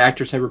a lot of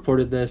actors have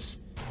reported this.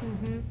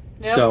 Mm-hmm.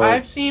 Yep, so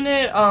I've seen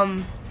it.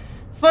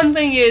 Fun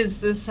thing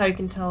is, this is how you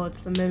can tell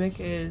it's the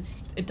Mimic,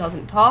 is it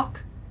doesn't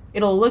talk.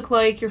 It'll look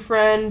like your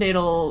friend,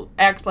 it'll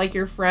act like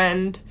your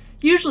friend,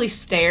 usually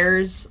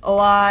stares a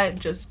lot,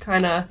 just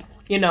kind of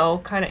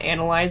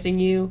analyzing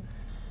you.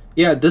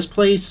 Yeah, this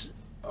place,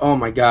 oh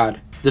my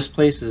god, this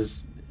place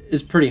is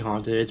pretty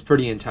haunted. It's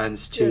pretty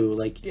intense too.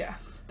 Yeah.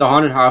 The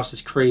haunted house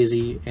is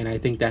crazy, and I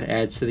think that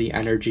adds to the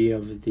energy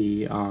of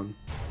the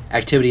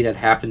activity that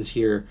happens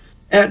here.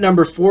 At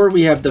number 4,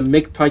 we have the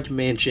McPike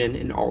Mansion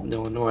in Alton,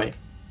 Illinois.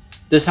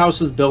 This house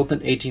was built in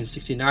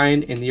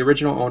 1869, and the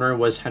original owner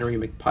was Henry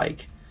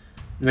McPike.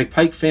 The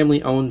McPike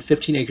family owned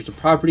 15 acres of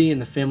property,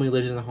 and the family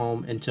lived in the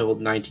home until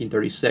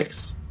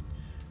 1936.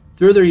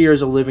 Through their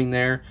years of living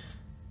there,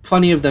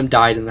 plenty of them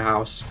died in the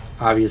house,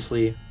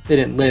 obviously. They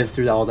didn't live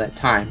through all that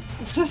time.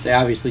 They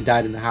obviously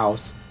died in the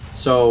house.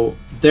 So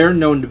they're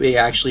known to be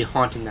actually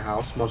haunting the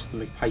house, most of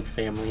the McPike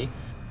family.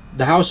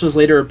 The house was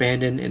later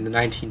abandoned in the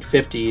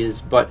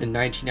 1950s, but in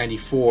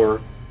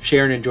 1994,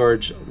 Sharon and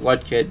George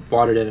Ludkett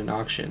bought it at an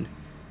auction.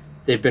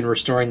 They've been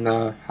restoring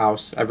the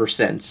house ever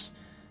since.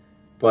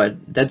 But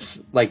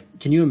that's,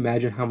 can you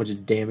imagine how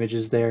much damage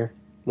is there?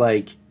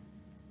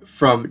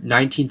 From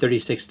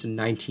 1936 to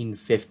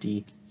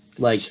 1950.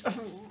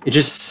 It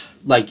just,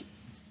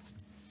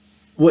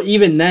 well,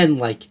 even then,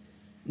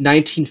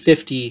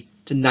 1950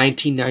 to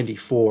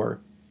 1994.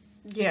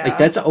 Yeah.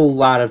 That's a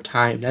lot of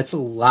time. That's a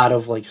lot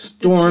of,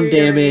 storm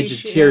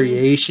damage,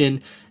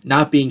 deterioration,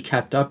 not being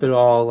kept up at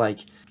all.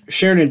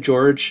 Sharon and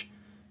George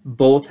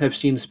both have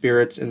seen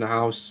spirits in the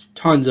house.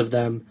 Tons of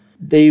them.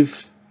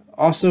 They've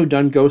also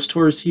done ghost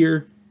tours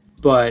here,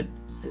 but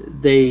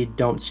they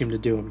don't seem to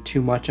do them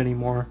too much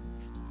anymore.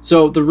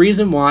 So the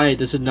reason why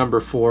this is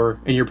number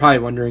 4, and you're probably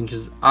wondering,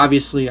 because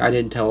obviously I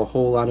didn't tell a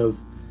whole lot of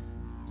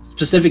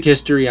specific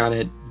history on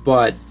it,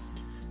 but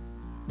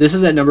this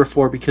is at number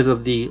 4 because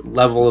of the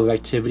level of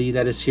activity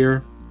that is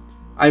here.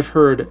 I've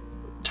heard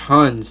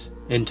tons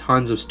and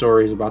tons of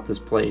stories about this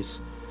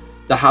place.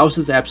 The house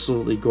is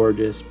absolutely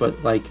gorgeous, but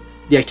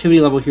the activity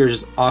level here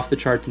is just off the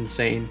charts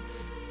insane.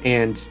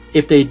 And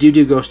if they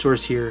do ghost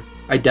tours here,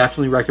 I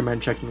definitely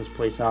recommend checking this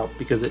place out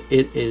because it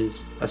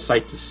is a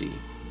sight to see.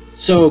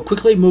 So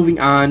quickly moving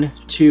on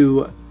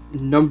to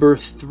number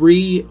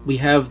 3, we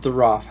have the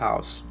Roth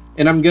House.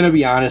 And I'm going to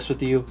be honest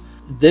with you,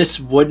 this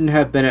wouldn't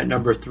have been at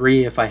number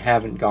 3 if I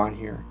haven't gone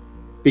here.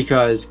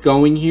 Because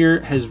going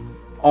here has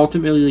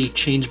ultimately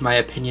changed my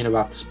opinion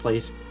about this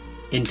place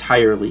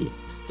entirely.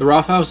 The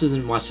Roth House is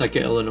in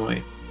Waseca,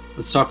 Illinois.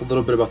 Let's talk a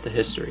little bit about the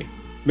history.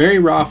 Mary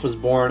Roth was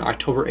born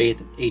October 8,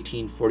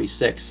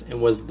 1846,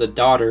 and was the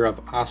daughter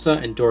of Asa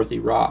and Dorothy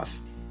Roth.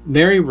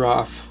 Mary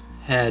Roth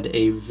had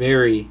a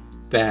very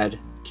bad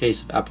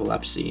case of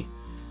epilepsy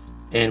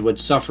and would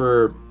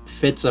suffer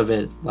fits of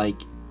it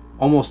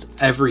almost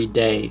every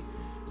day.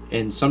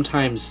 And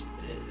sometimes,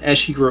 as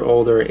she grew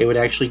older, it would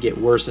actually get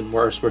worse and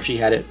worse, where she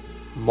had it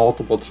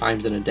multiple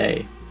times in a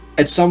day.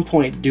 At some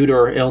point, due to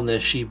her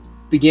illness, she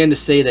began to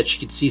say that she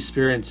could see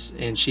spirits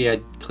and she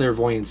had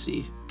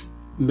clairvoyancy.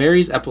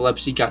 Mary's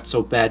epilepsy got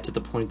so bad to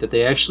the point that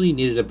they actually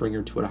needed to bring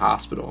her to a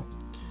hospital.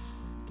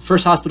 The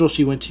first hospital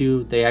she went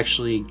to, they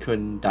actually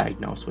couldn't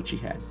diagnose what she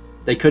had.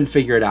 They couldn't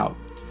figure it out.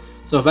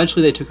 So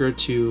eventually they took her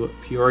to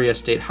Peoria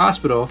State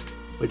Hospital,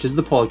 which is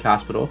the Pollock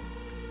Hospital,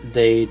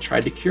 they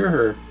tried to cure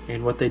her.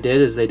 And what they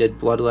did is they did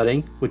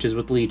bloodletting, which is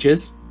with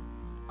leeches.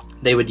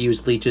 They would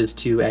use leeches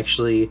to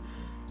actually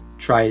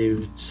try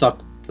to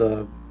suck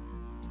the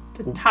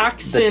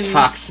toxins,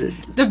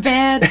 the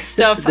bad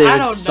stuff. They I would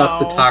don't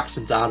suck know. the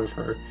toxins out of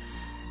her.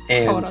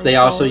 And Quote, they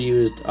also unquote.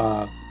 used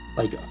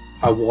like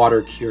a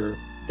water cure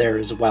there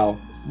as well.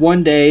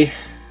 One day,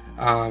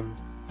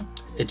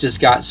 it just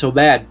got so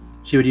bad.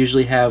 She would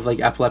usually have like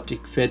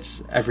epileptic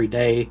fits every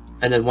day,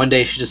 and then one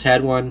day she just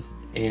had one,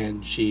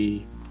 and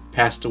she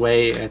passed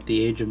away at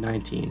the age of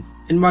 19.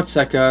 In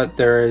Muttseka,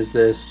 there is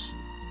this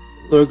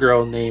little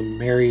girl named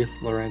Mary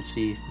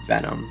Laurency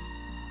Venom,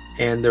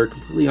 and they're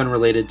completely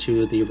unrelated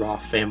to the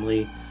Roth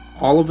family.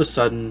 All of a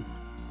sudden,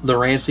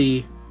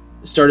 Laurency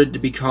started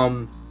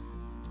to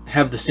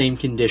have the same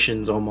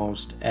conditions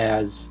almost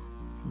as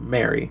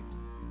Mary.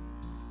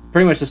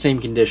 Pretty much the same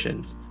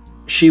conditions.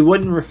 She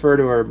wouldn't refer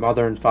to her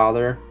mother and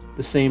father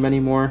the same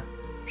anymore.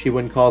 She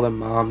wouldn't call them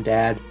mom,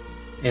 dad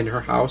in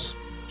her house.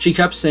 She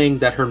kept saying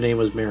that her name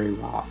was Mary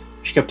Roth.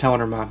 She kept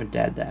telling her mom and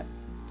dad that.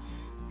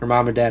 Her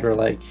mom and dad were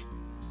like,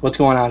 what's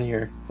going on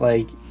here?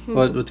 Like,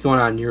 what's going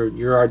on?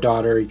 You're our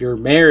daughter. You're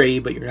Mary,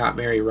 but you're not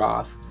Mary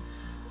Roth.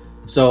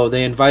 So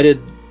they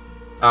invited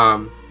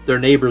their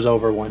neighbors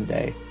over one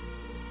day.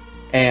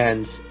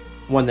 And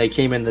when they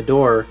came in the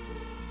door,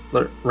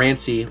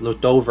 Rancy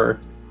looked over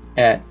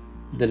at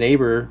the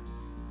neighbor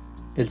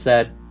and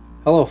said,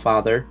 "Hello,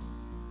 Father."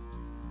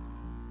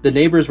 The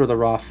neighbors were the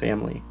Roth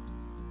family.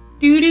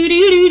 Here's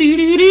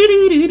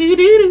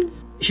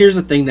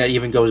the thing that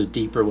even goes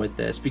deeper with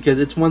this, because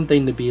it's one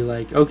thing to be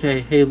like, okay,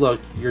 hey, look,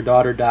 your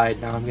daughter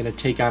died. Now I'm going to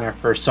take on a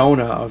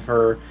persona of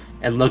her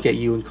and look at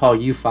you and call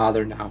you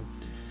Father now.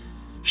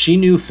 She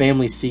knew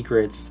family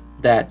secrets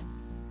that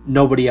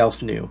nobody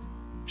else knew.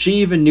 She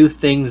even knew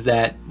things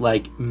that,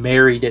 like,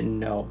 Mary didn't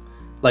know.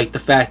 Like the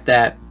fact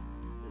that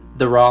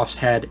the Roths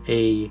had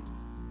a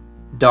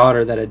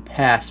daughter that had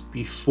passed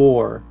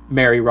before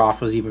Mary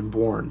Roth was even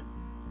born.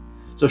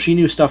 So she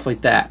knew stuff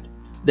like that.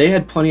 They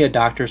had plenty of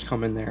doctors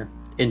come in there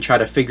and try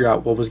to figure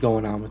out what was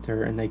going on with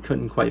her, and they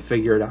couldn't quite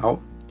figure it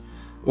out.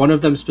 One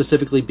of them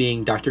specifically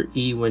being Dr.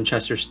 E.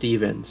 Winchester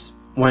Stevens.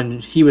 When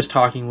he was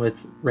talking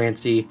with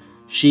Rancy,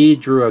 she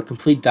drew a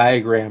complete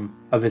diagram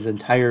of his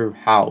entire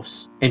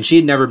house, and she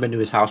had never been to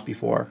his house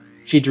before.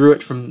 She drew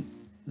it from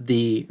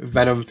the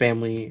Venom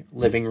family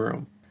living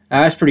room.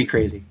 Now, that's pretty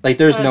crazy. Like,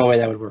 there's no way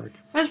that would work.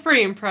 That's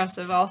pretty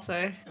impressive, I'll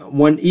say.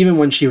 Even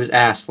when she was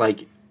asked,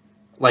 like,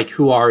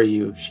 who are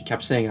you? She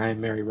kept saying, I am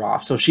Mary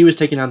Roth. So she was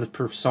taking on this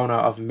persona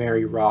of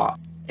Mary Roth.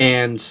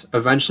 And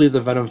eventually the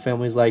Venom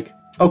family's like,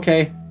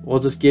 okay, we'll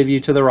just give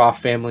you to the Roth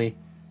family.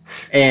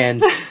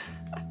 And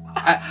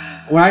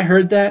when I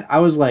heard that, I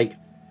was like,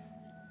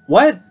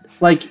 what?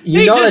 Like,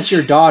 that's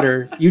your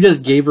daughter. You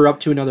just gave her up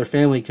to another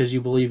family because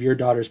you believe your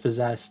daughter's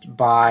possessed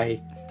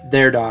by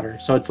their daughter.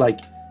 So it's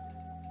like,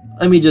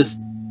 let me just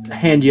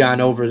hand you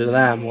on over to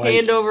them. Like,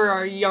 hand over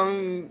our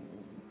young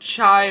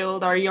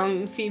child, our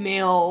young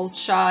female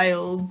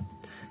child,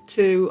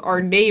 to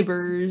our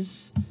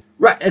neighbors.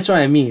 Right, that's what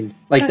I mean.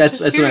 Like, that's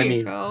what I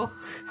mean. Go.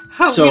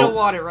 So, we don't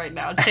want it right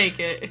now. Take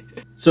it.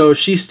 So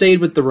she stayed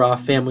with the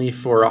Roth family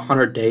for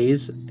 100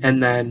 days,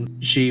 and then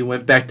she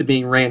went back to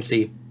being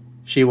Rancy.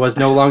 She was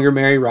no longer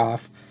Mary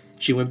Roth.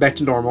 She went back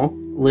to normal,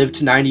 lived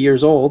to 90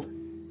 years old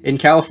in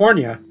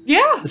California.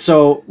 Yeah.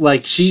 So,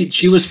 like, she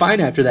was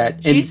fine after that.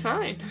 And she's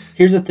fine.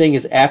 Here's the thing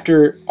is,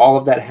 after all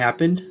of that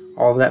happened,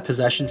 all of that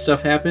possession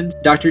stuff happened,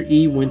 Dr.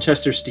 E.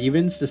 Winchester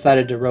Stevens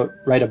decided to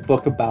write a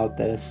book about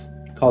this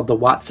called The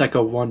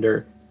Watseka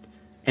Wonder,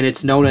 and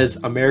it's known as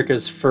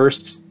America's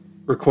first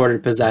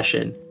recorded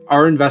possession.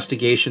 Our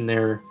investigation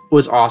there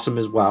was awesome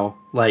as well.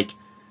 Like,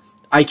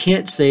 I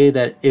can't say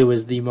that it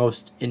was the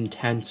most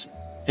intense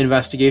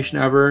investigation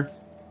ever,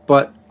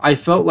 but I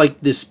felt like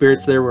the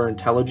spirits there were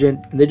intelligent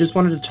and they just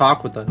wanted to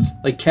talk with us,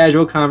 like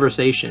casual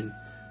conversation.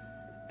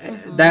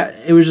 That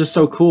it was just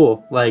so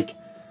cool. Like,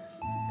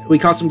 we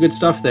caught some good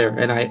stuff there,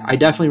 and I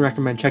definitely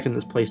recommend checking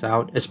this place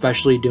out,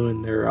 especially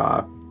doing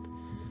their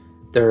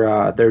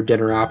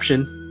dinner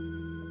option.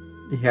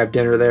 You have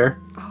dinner there,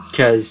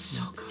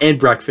 and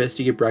breakfast.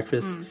 You get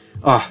breakfast.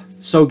 Oh,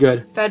 so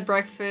good. Bed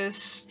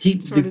breakfast.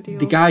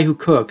 The guy who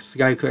cooks.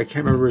 I can't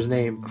remember his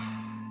name.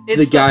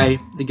 It's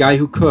the guy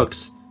who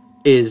cooks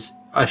is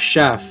a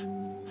chef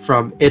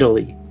from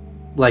Italy,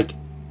 like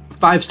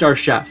 5-star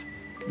chef.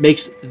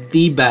 Makes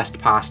the best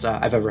pasta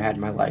I've ever had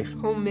in my life.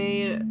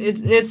 Homemade.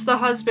 It's the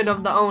husband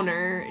of the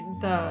owner.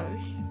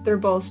 They're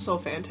both so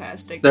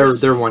fantastic.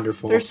 They're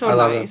wonderful. They're so I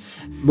love nice.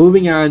 them.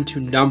 Moving on to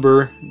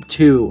number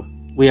 2,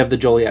 we have the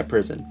Joliet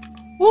prison.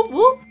 Whoop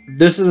whoop.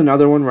 This is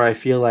another one where I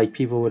feel like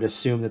people would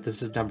assume that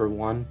this is number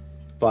 1,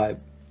 but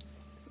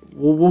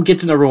we'll get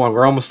to number 1.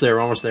 We're almost there.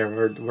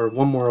 We're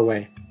one more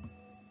away.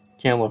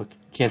 Can't look.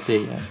 Can't see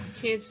it yet.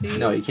 Can't see.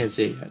 No, you can't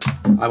see it yet.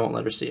 I won't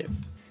let her see it.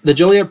 The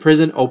Joliet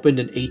prison opened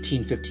in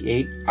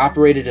 1858,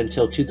 operated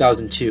until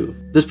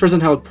 2002. This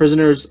prison held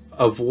prisoners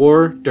of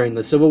war during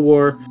the Civil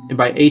War, and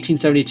by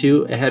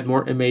 1872, it had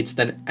more inmates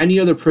than any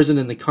other prison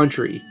in the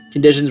country.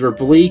 Conditions were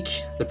bleak,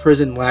 the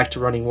prison lacked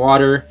running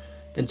water,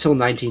 until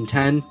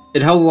 1910.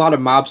 It held a lot of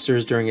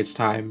mobsters during its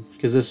time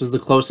because this was the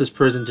closest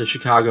prison to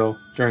Chicago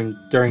during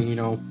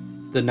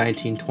the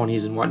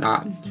 1920s and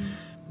whatnot.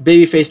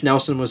 Babyface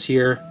Nelson was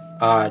here.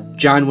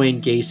 John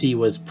Wayne Gacy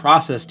was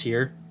processed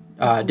here.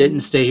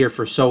 Didn't stay here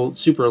for so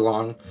super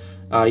long.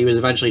 He was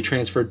eventually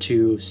transferred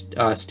to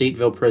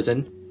Stateville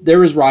Prison. There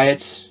was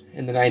riots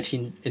in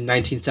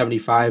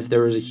 1975.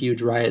 There was a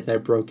huge riot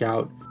that broke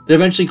out. It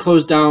eventually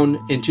closed down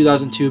in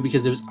 2002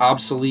 because it was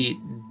obsolete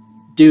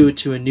due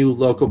to a new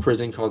local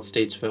prison called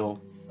Statesville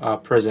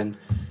Prison.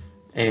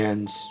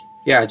 And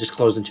yeah, it just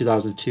closed in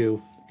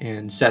 2002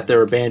 and sat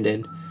there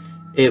abandoned.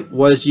 It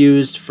was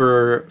used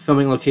for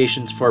filming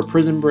locations for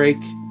Prison Break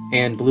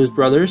and Blues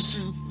Brothers.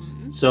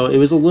 So it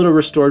was a little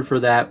restored for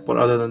that, but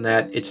other than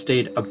that, it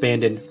stayed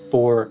abandoned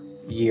for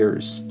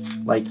years.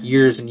 Like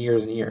years and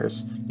years and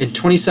years. In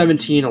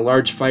 2017, a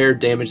large fire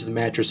damaged the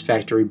mattress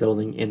factory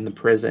building in the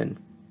prison.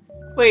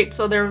 Wait,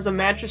 so there was a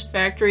mattress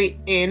factory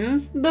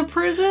in the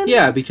prison?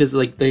 Yeah, because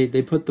like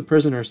they put the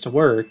prisoners to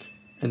work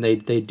and they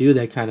do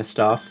that kind of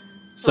stuff.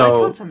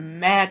 So it's a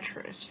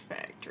mattress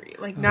factory,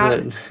 like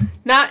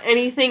not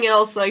anything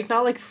else, like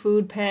not like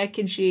food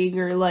packaging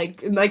or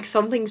like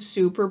something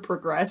super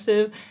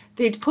progressive.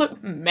 They'd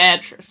put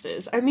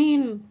mattresses. I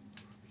mean,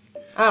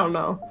 I don't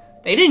know.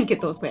 They didn't get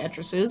those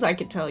mattresses, I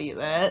could tell you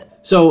that.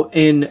 So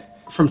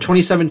from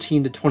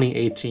 2017 to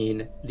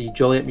 2018, the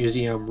Joliet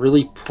Museum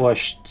really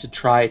pushed to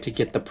try to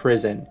get the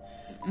prison.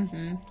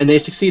 And they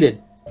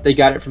succeeded. They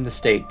got it from the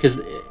state because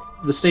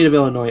the state of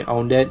Illinois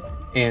owned it,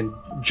 and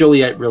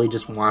Joliet really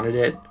just wanted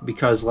it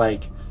because,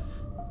 like,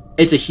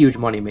 it's a huge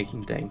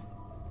money-making thing.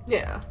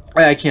 Yeah.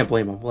 I can't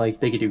blame them. Like,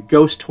 they could do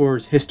ghost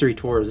tours, history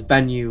tours,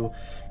 venue,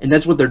 and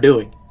that's what they're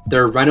doing.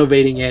 They're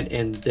renovating it,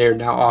 and they're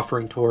now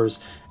offering tours.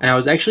 And I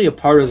was actually a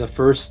part of the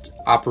first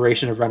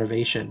operation of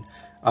renovation,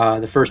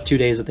 the first 2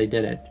 days that they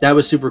did it. That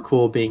was super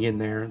cool being in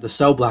there. The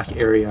cell block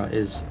area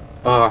is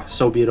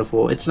so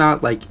beautiful. It's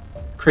not, like,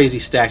 crazy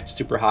stacked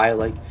super high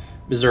like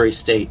Missouri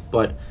State,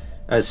 but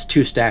it's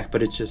 2 stacked,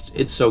 but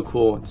it's so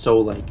cool and so,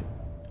 like,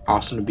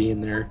 awesome to be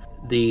in there.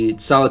 The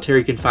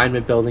solitary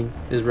confinement building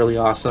is really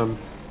awesome.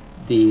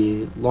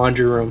 The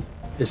laundry room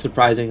is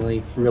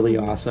surprisingly really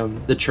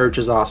awesome. The church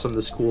is awesome.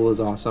 The school is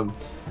awesome.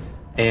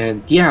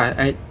 And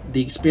yeah,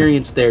 the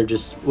experience there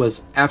just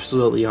was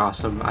absolutely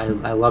awesome.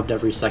 I loved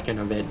every second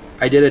of it.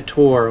 I did a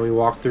tour. We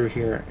walked through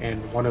here,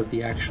 and one of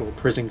the actual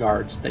prison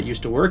guards that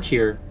used to work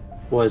here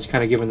was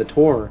kind of giving the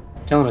tour,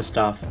 telling us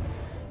stuff.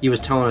 He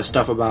was telling us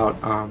stuff about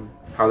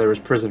how there was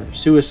prisoner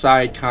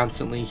suicide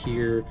constantly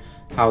here,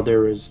 how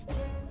there was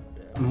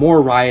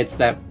more riots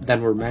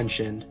than were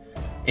mentioned,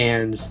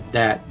 and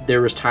that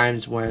there was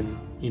times when,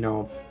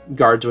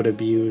 guards would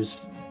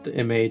abuse the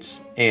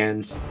inmates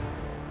and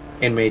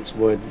inmates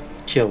would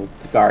kill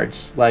the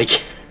guards.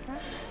 Like,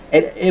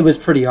 it was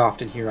pretty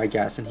often here, I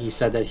guess, and he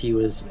said that he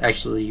was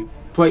actually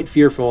quite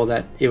fearful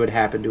that it would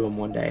happen to him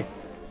one day.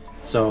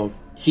 So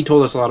he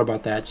told us a lot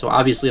about that. So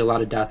obviously a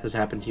lot of death has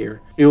happened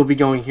here. We will be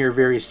going here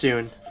very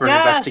soon for an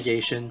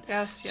investigation.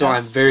 Yes. So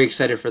I'm very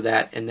excited for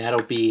that, and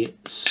that'll be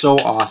so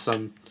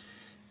awesome.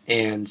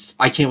 And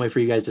I can't wait for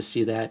you guys to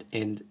see that.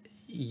 And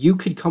you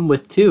could come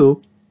with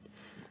too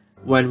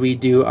when we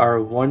do our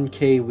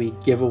 1K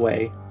week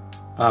giveaway.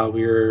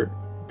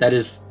 That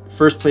is,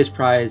 first place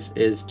prize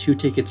is 2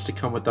 tickets to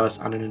come with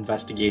us on an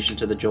investigation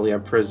to the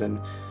Joliet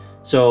prison.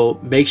 So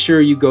make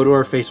sure you go to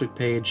our Facebook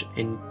page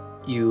and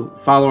you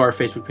follow our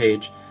Facebook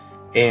page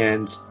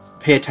and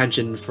pay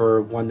attention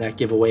for when that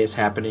giveaway is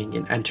happening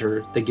and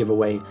enter the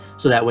giveaway,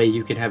 so that way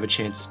you can have a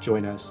chance to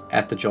join us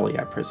at the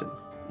Joliet prison.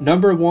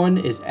 Number 1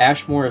 is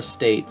Ashmore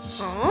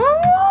Estates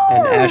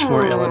in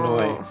Ashmore,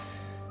 Illinois.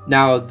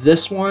 Now,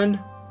 this one,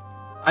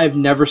 I've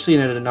never seen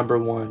it at number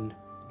 1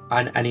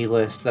 on any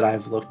list that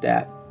I've looked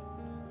at.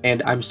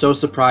 And I'm so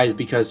surprised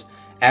because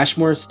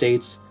Ashmore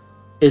Estates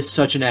is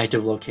such an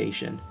active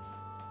location.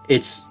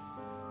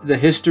 The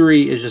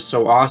history is just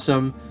so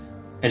awesome,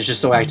 and it's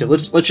just so active.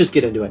 Let's just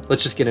get into it.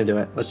 Let's just go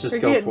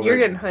for it. You're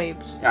getting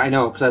hyped. I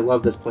know, because I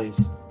love this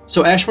place.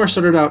 So Ashmore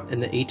started out in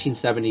the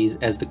 1870s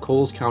as the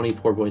Coles County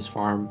Poor Boys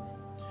Farm,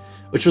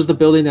 which was the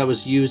building that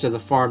was used as a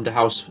farm to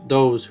house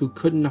those who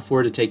couldn't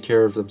afford to take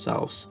care of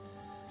themselves.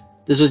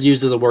 This was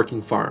used as a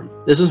working farm.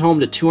 This was home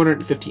to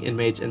 250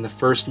 inmates in the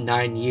first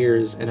 9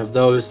 years, and of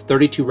those,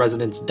 32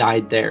 residents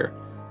died there,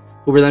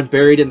 who were then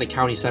buried in the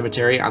county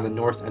cemetery on the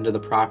north end of the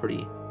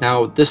property.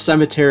 Now, this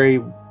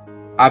cemetery,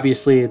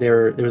 obviously,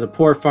 there was a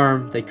poor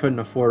farm. They couldn't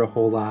afford a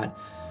whole lot,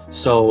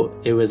 so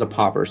it was a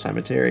pauper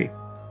cemetery.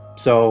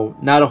 So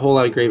not a whole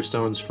lot of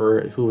gravestones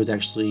for who was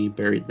actually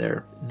buried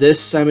there. This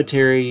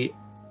cemetery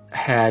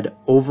had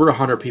over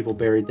 100 people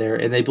buried there,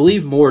 and they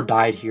believe more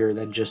died here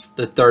than just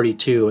the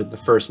 32 in the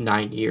first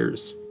 9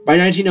 years. By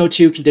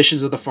 1902,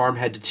 conditions of the farm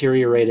had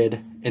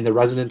deteriorated, and the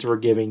residents were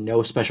given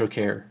no special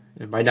care.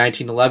 And by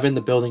 1911,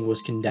 the building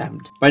was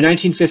condemned. By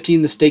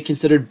 1915, the state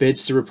considered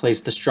bids to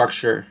replace the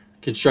structure.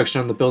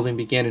 Construction on the building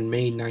began in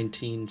May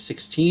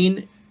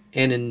 1916,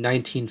 and in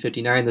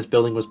 1959, this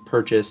building was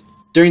purchased.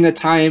 During that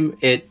time,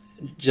 it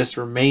just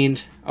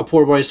remained a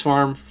poor boy's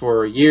farm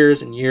for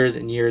years and years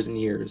and years and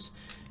years.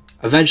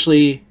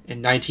 Eventually,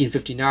 in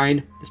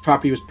 1959, this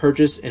property was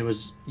purchased and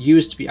was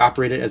used to be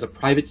operated as a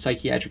private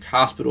psychiatric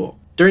hospital.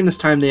 During this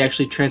time, they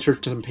actually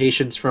transferred some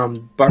patients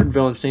from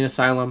Bartonville Insane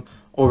Asylum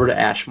over to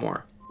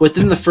Ashmore.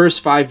 Within the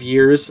first 5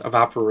 years of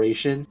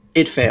operation,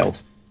 it failed.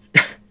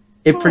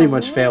 It pretty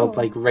much failed,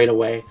 like, right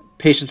away.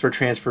 Patients were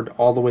transferred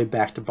all the way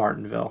back to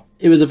Bartonville.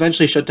 It was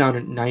eventually shut down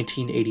in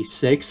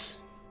 1986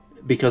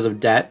 because of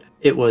debt.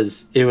 It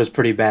was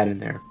pretty bad in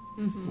there.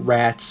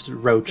 Rats,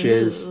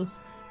 roaches. Ugh.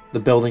 The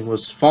building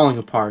was falling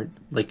apart,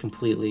 like,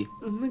 completely.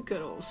 The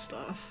good old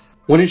stuff.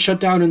 When it shut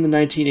down in the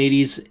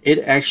 1980s, it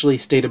actually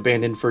stayed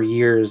abandoned for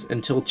years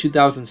until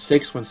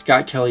 2006 when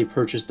Scott Kelly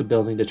purchased the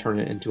building to turn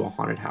it into a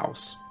haunted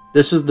house.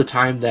 This was the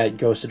time that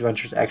Ghost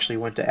Adventures actually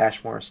went to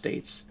Ashmore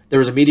Estates. There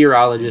was a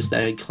meteorologist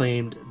that had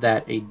claimed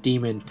that a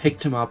demon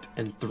picked him up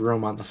and threw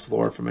him on the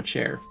floor from a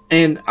chair.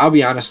 And I'll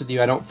be honest with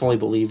you, I don't fully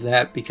believe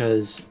that,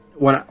 because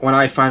when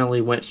I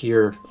finally went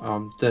here,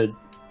 the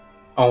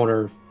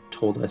owner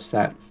told us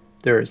that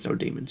there is no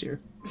demons here.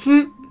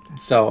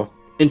 So,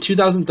 in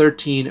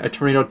 2013, a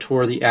tornado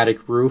tore the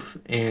attic roof,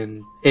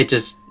 and it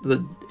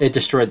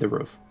destroyed the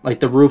roof. Like,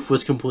 the roof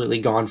was completely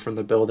gone from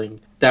the building.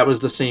 That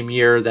was the same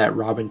year that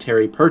Robin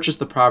Terry purchased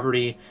the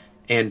property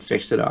and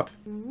fixed it up.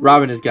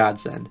 Robin is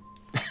godsend.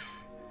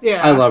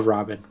 Yeah. I love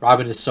Robin.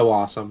 Robin is so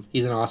awesome.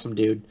 He's an awesome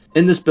dude.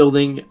 In this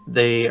building,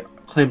 they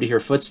claim to hear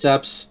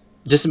footsteps,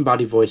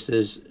 disembodied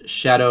voices,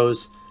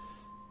 shadows.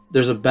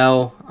 There's a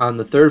bell on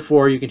the 3rd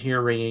floor you can hear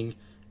ringing,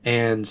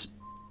 and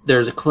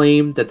there's a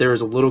claim that there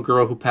was a little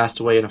girl who passed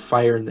away in a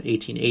fire in the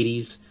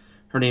 1880s.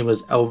 Her name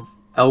was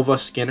Elva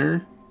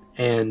Skinner,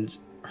 and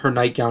her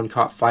nightgown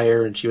caught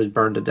fire and she was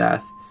burned to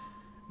death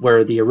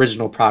where the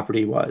original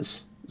property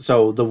was.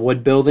 So the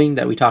wood building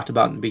that we talked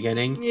about in the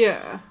beginning,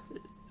 Yeah.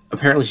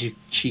 apparently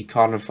she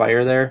caught on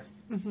fire there.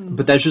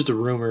 But that's just a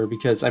rumor,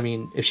 because, I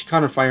mean, if she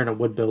caught on fire in a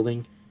wood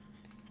building,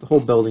 the whole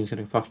building's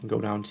going to fucking go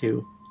down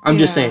too. I'm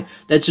just Yeah. saying,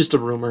 that's just a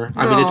rumor.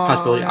 I mean, it's a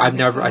possibility. that I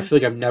makes feel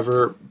like sense. I've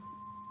never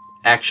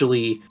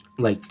actually,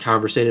 like,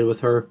 conversated with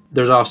her.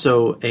 There's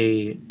also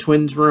a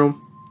twins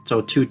room,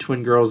 so 2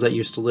 twin girls that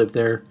used to live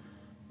there.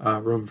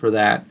 Room for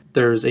that.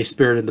 There's a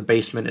spirit in the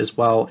basement as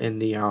well, in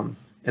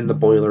the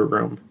boiler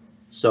room.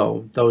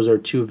 So those are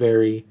 2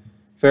 very,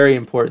 very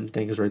important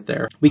things right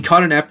there. We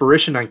caught an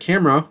apparition on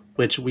camera,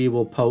 which we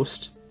will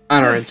post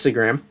on our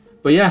Instagram.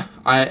 But yeah,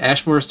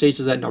 Ashmore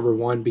Estates is at number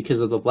 1 because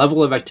of the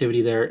level of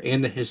activity there,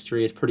 and the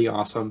history is pretty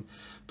awesome.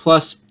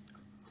 Plus,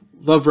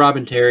 love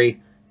Robin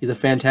Terry. He's a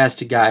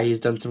fantastic guy. He's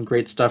done some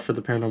great stuff for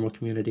the paranormal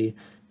community.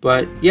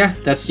 But yeah,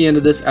 that's the end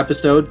of this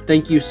episode.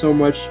 Thank you so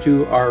much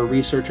to our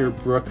researcher,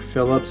 Brooke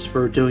Phillips,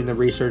 for doing the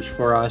research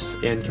for us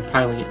and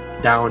compiling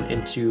it down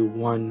into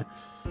one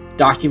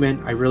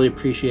document. I really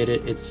appreciate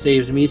it. It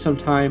saves me some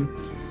time.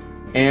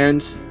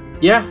 And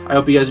yeah, I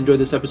hope you guys enjoyed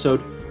this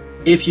episode.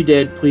 If you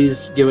did,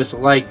 please give us a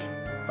like,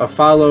 a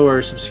follow,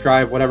 or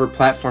subscribe, whatever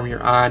platform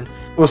you're on.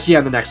 We'll see you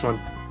on the next one.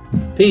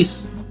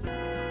 Peace.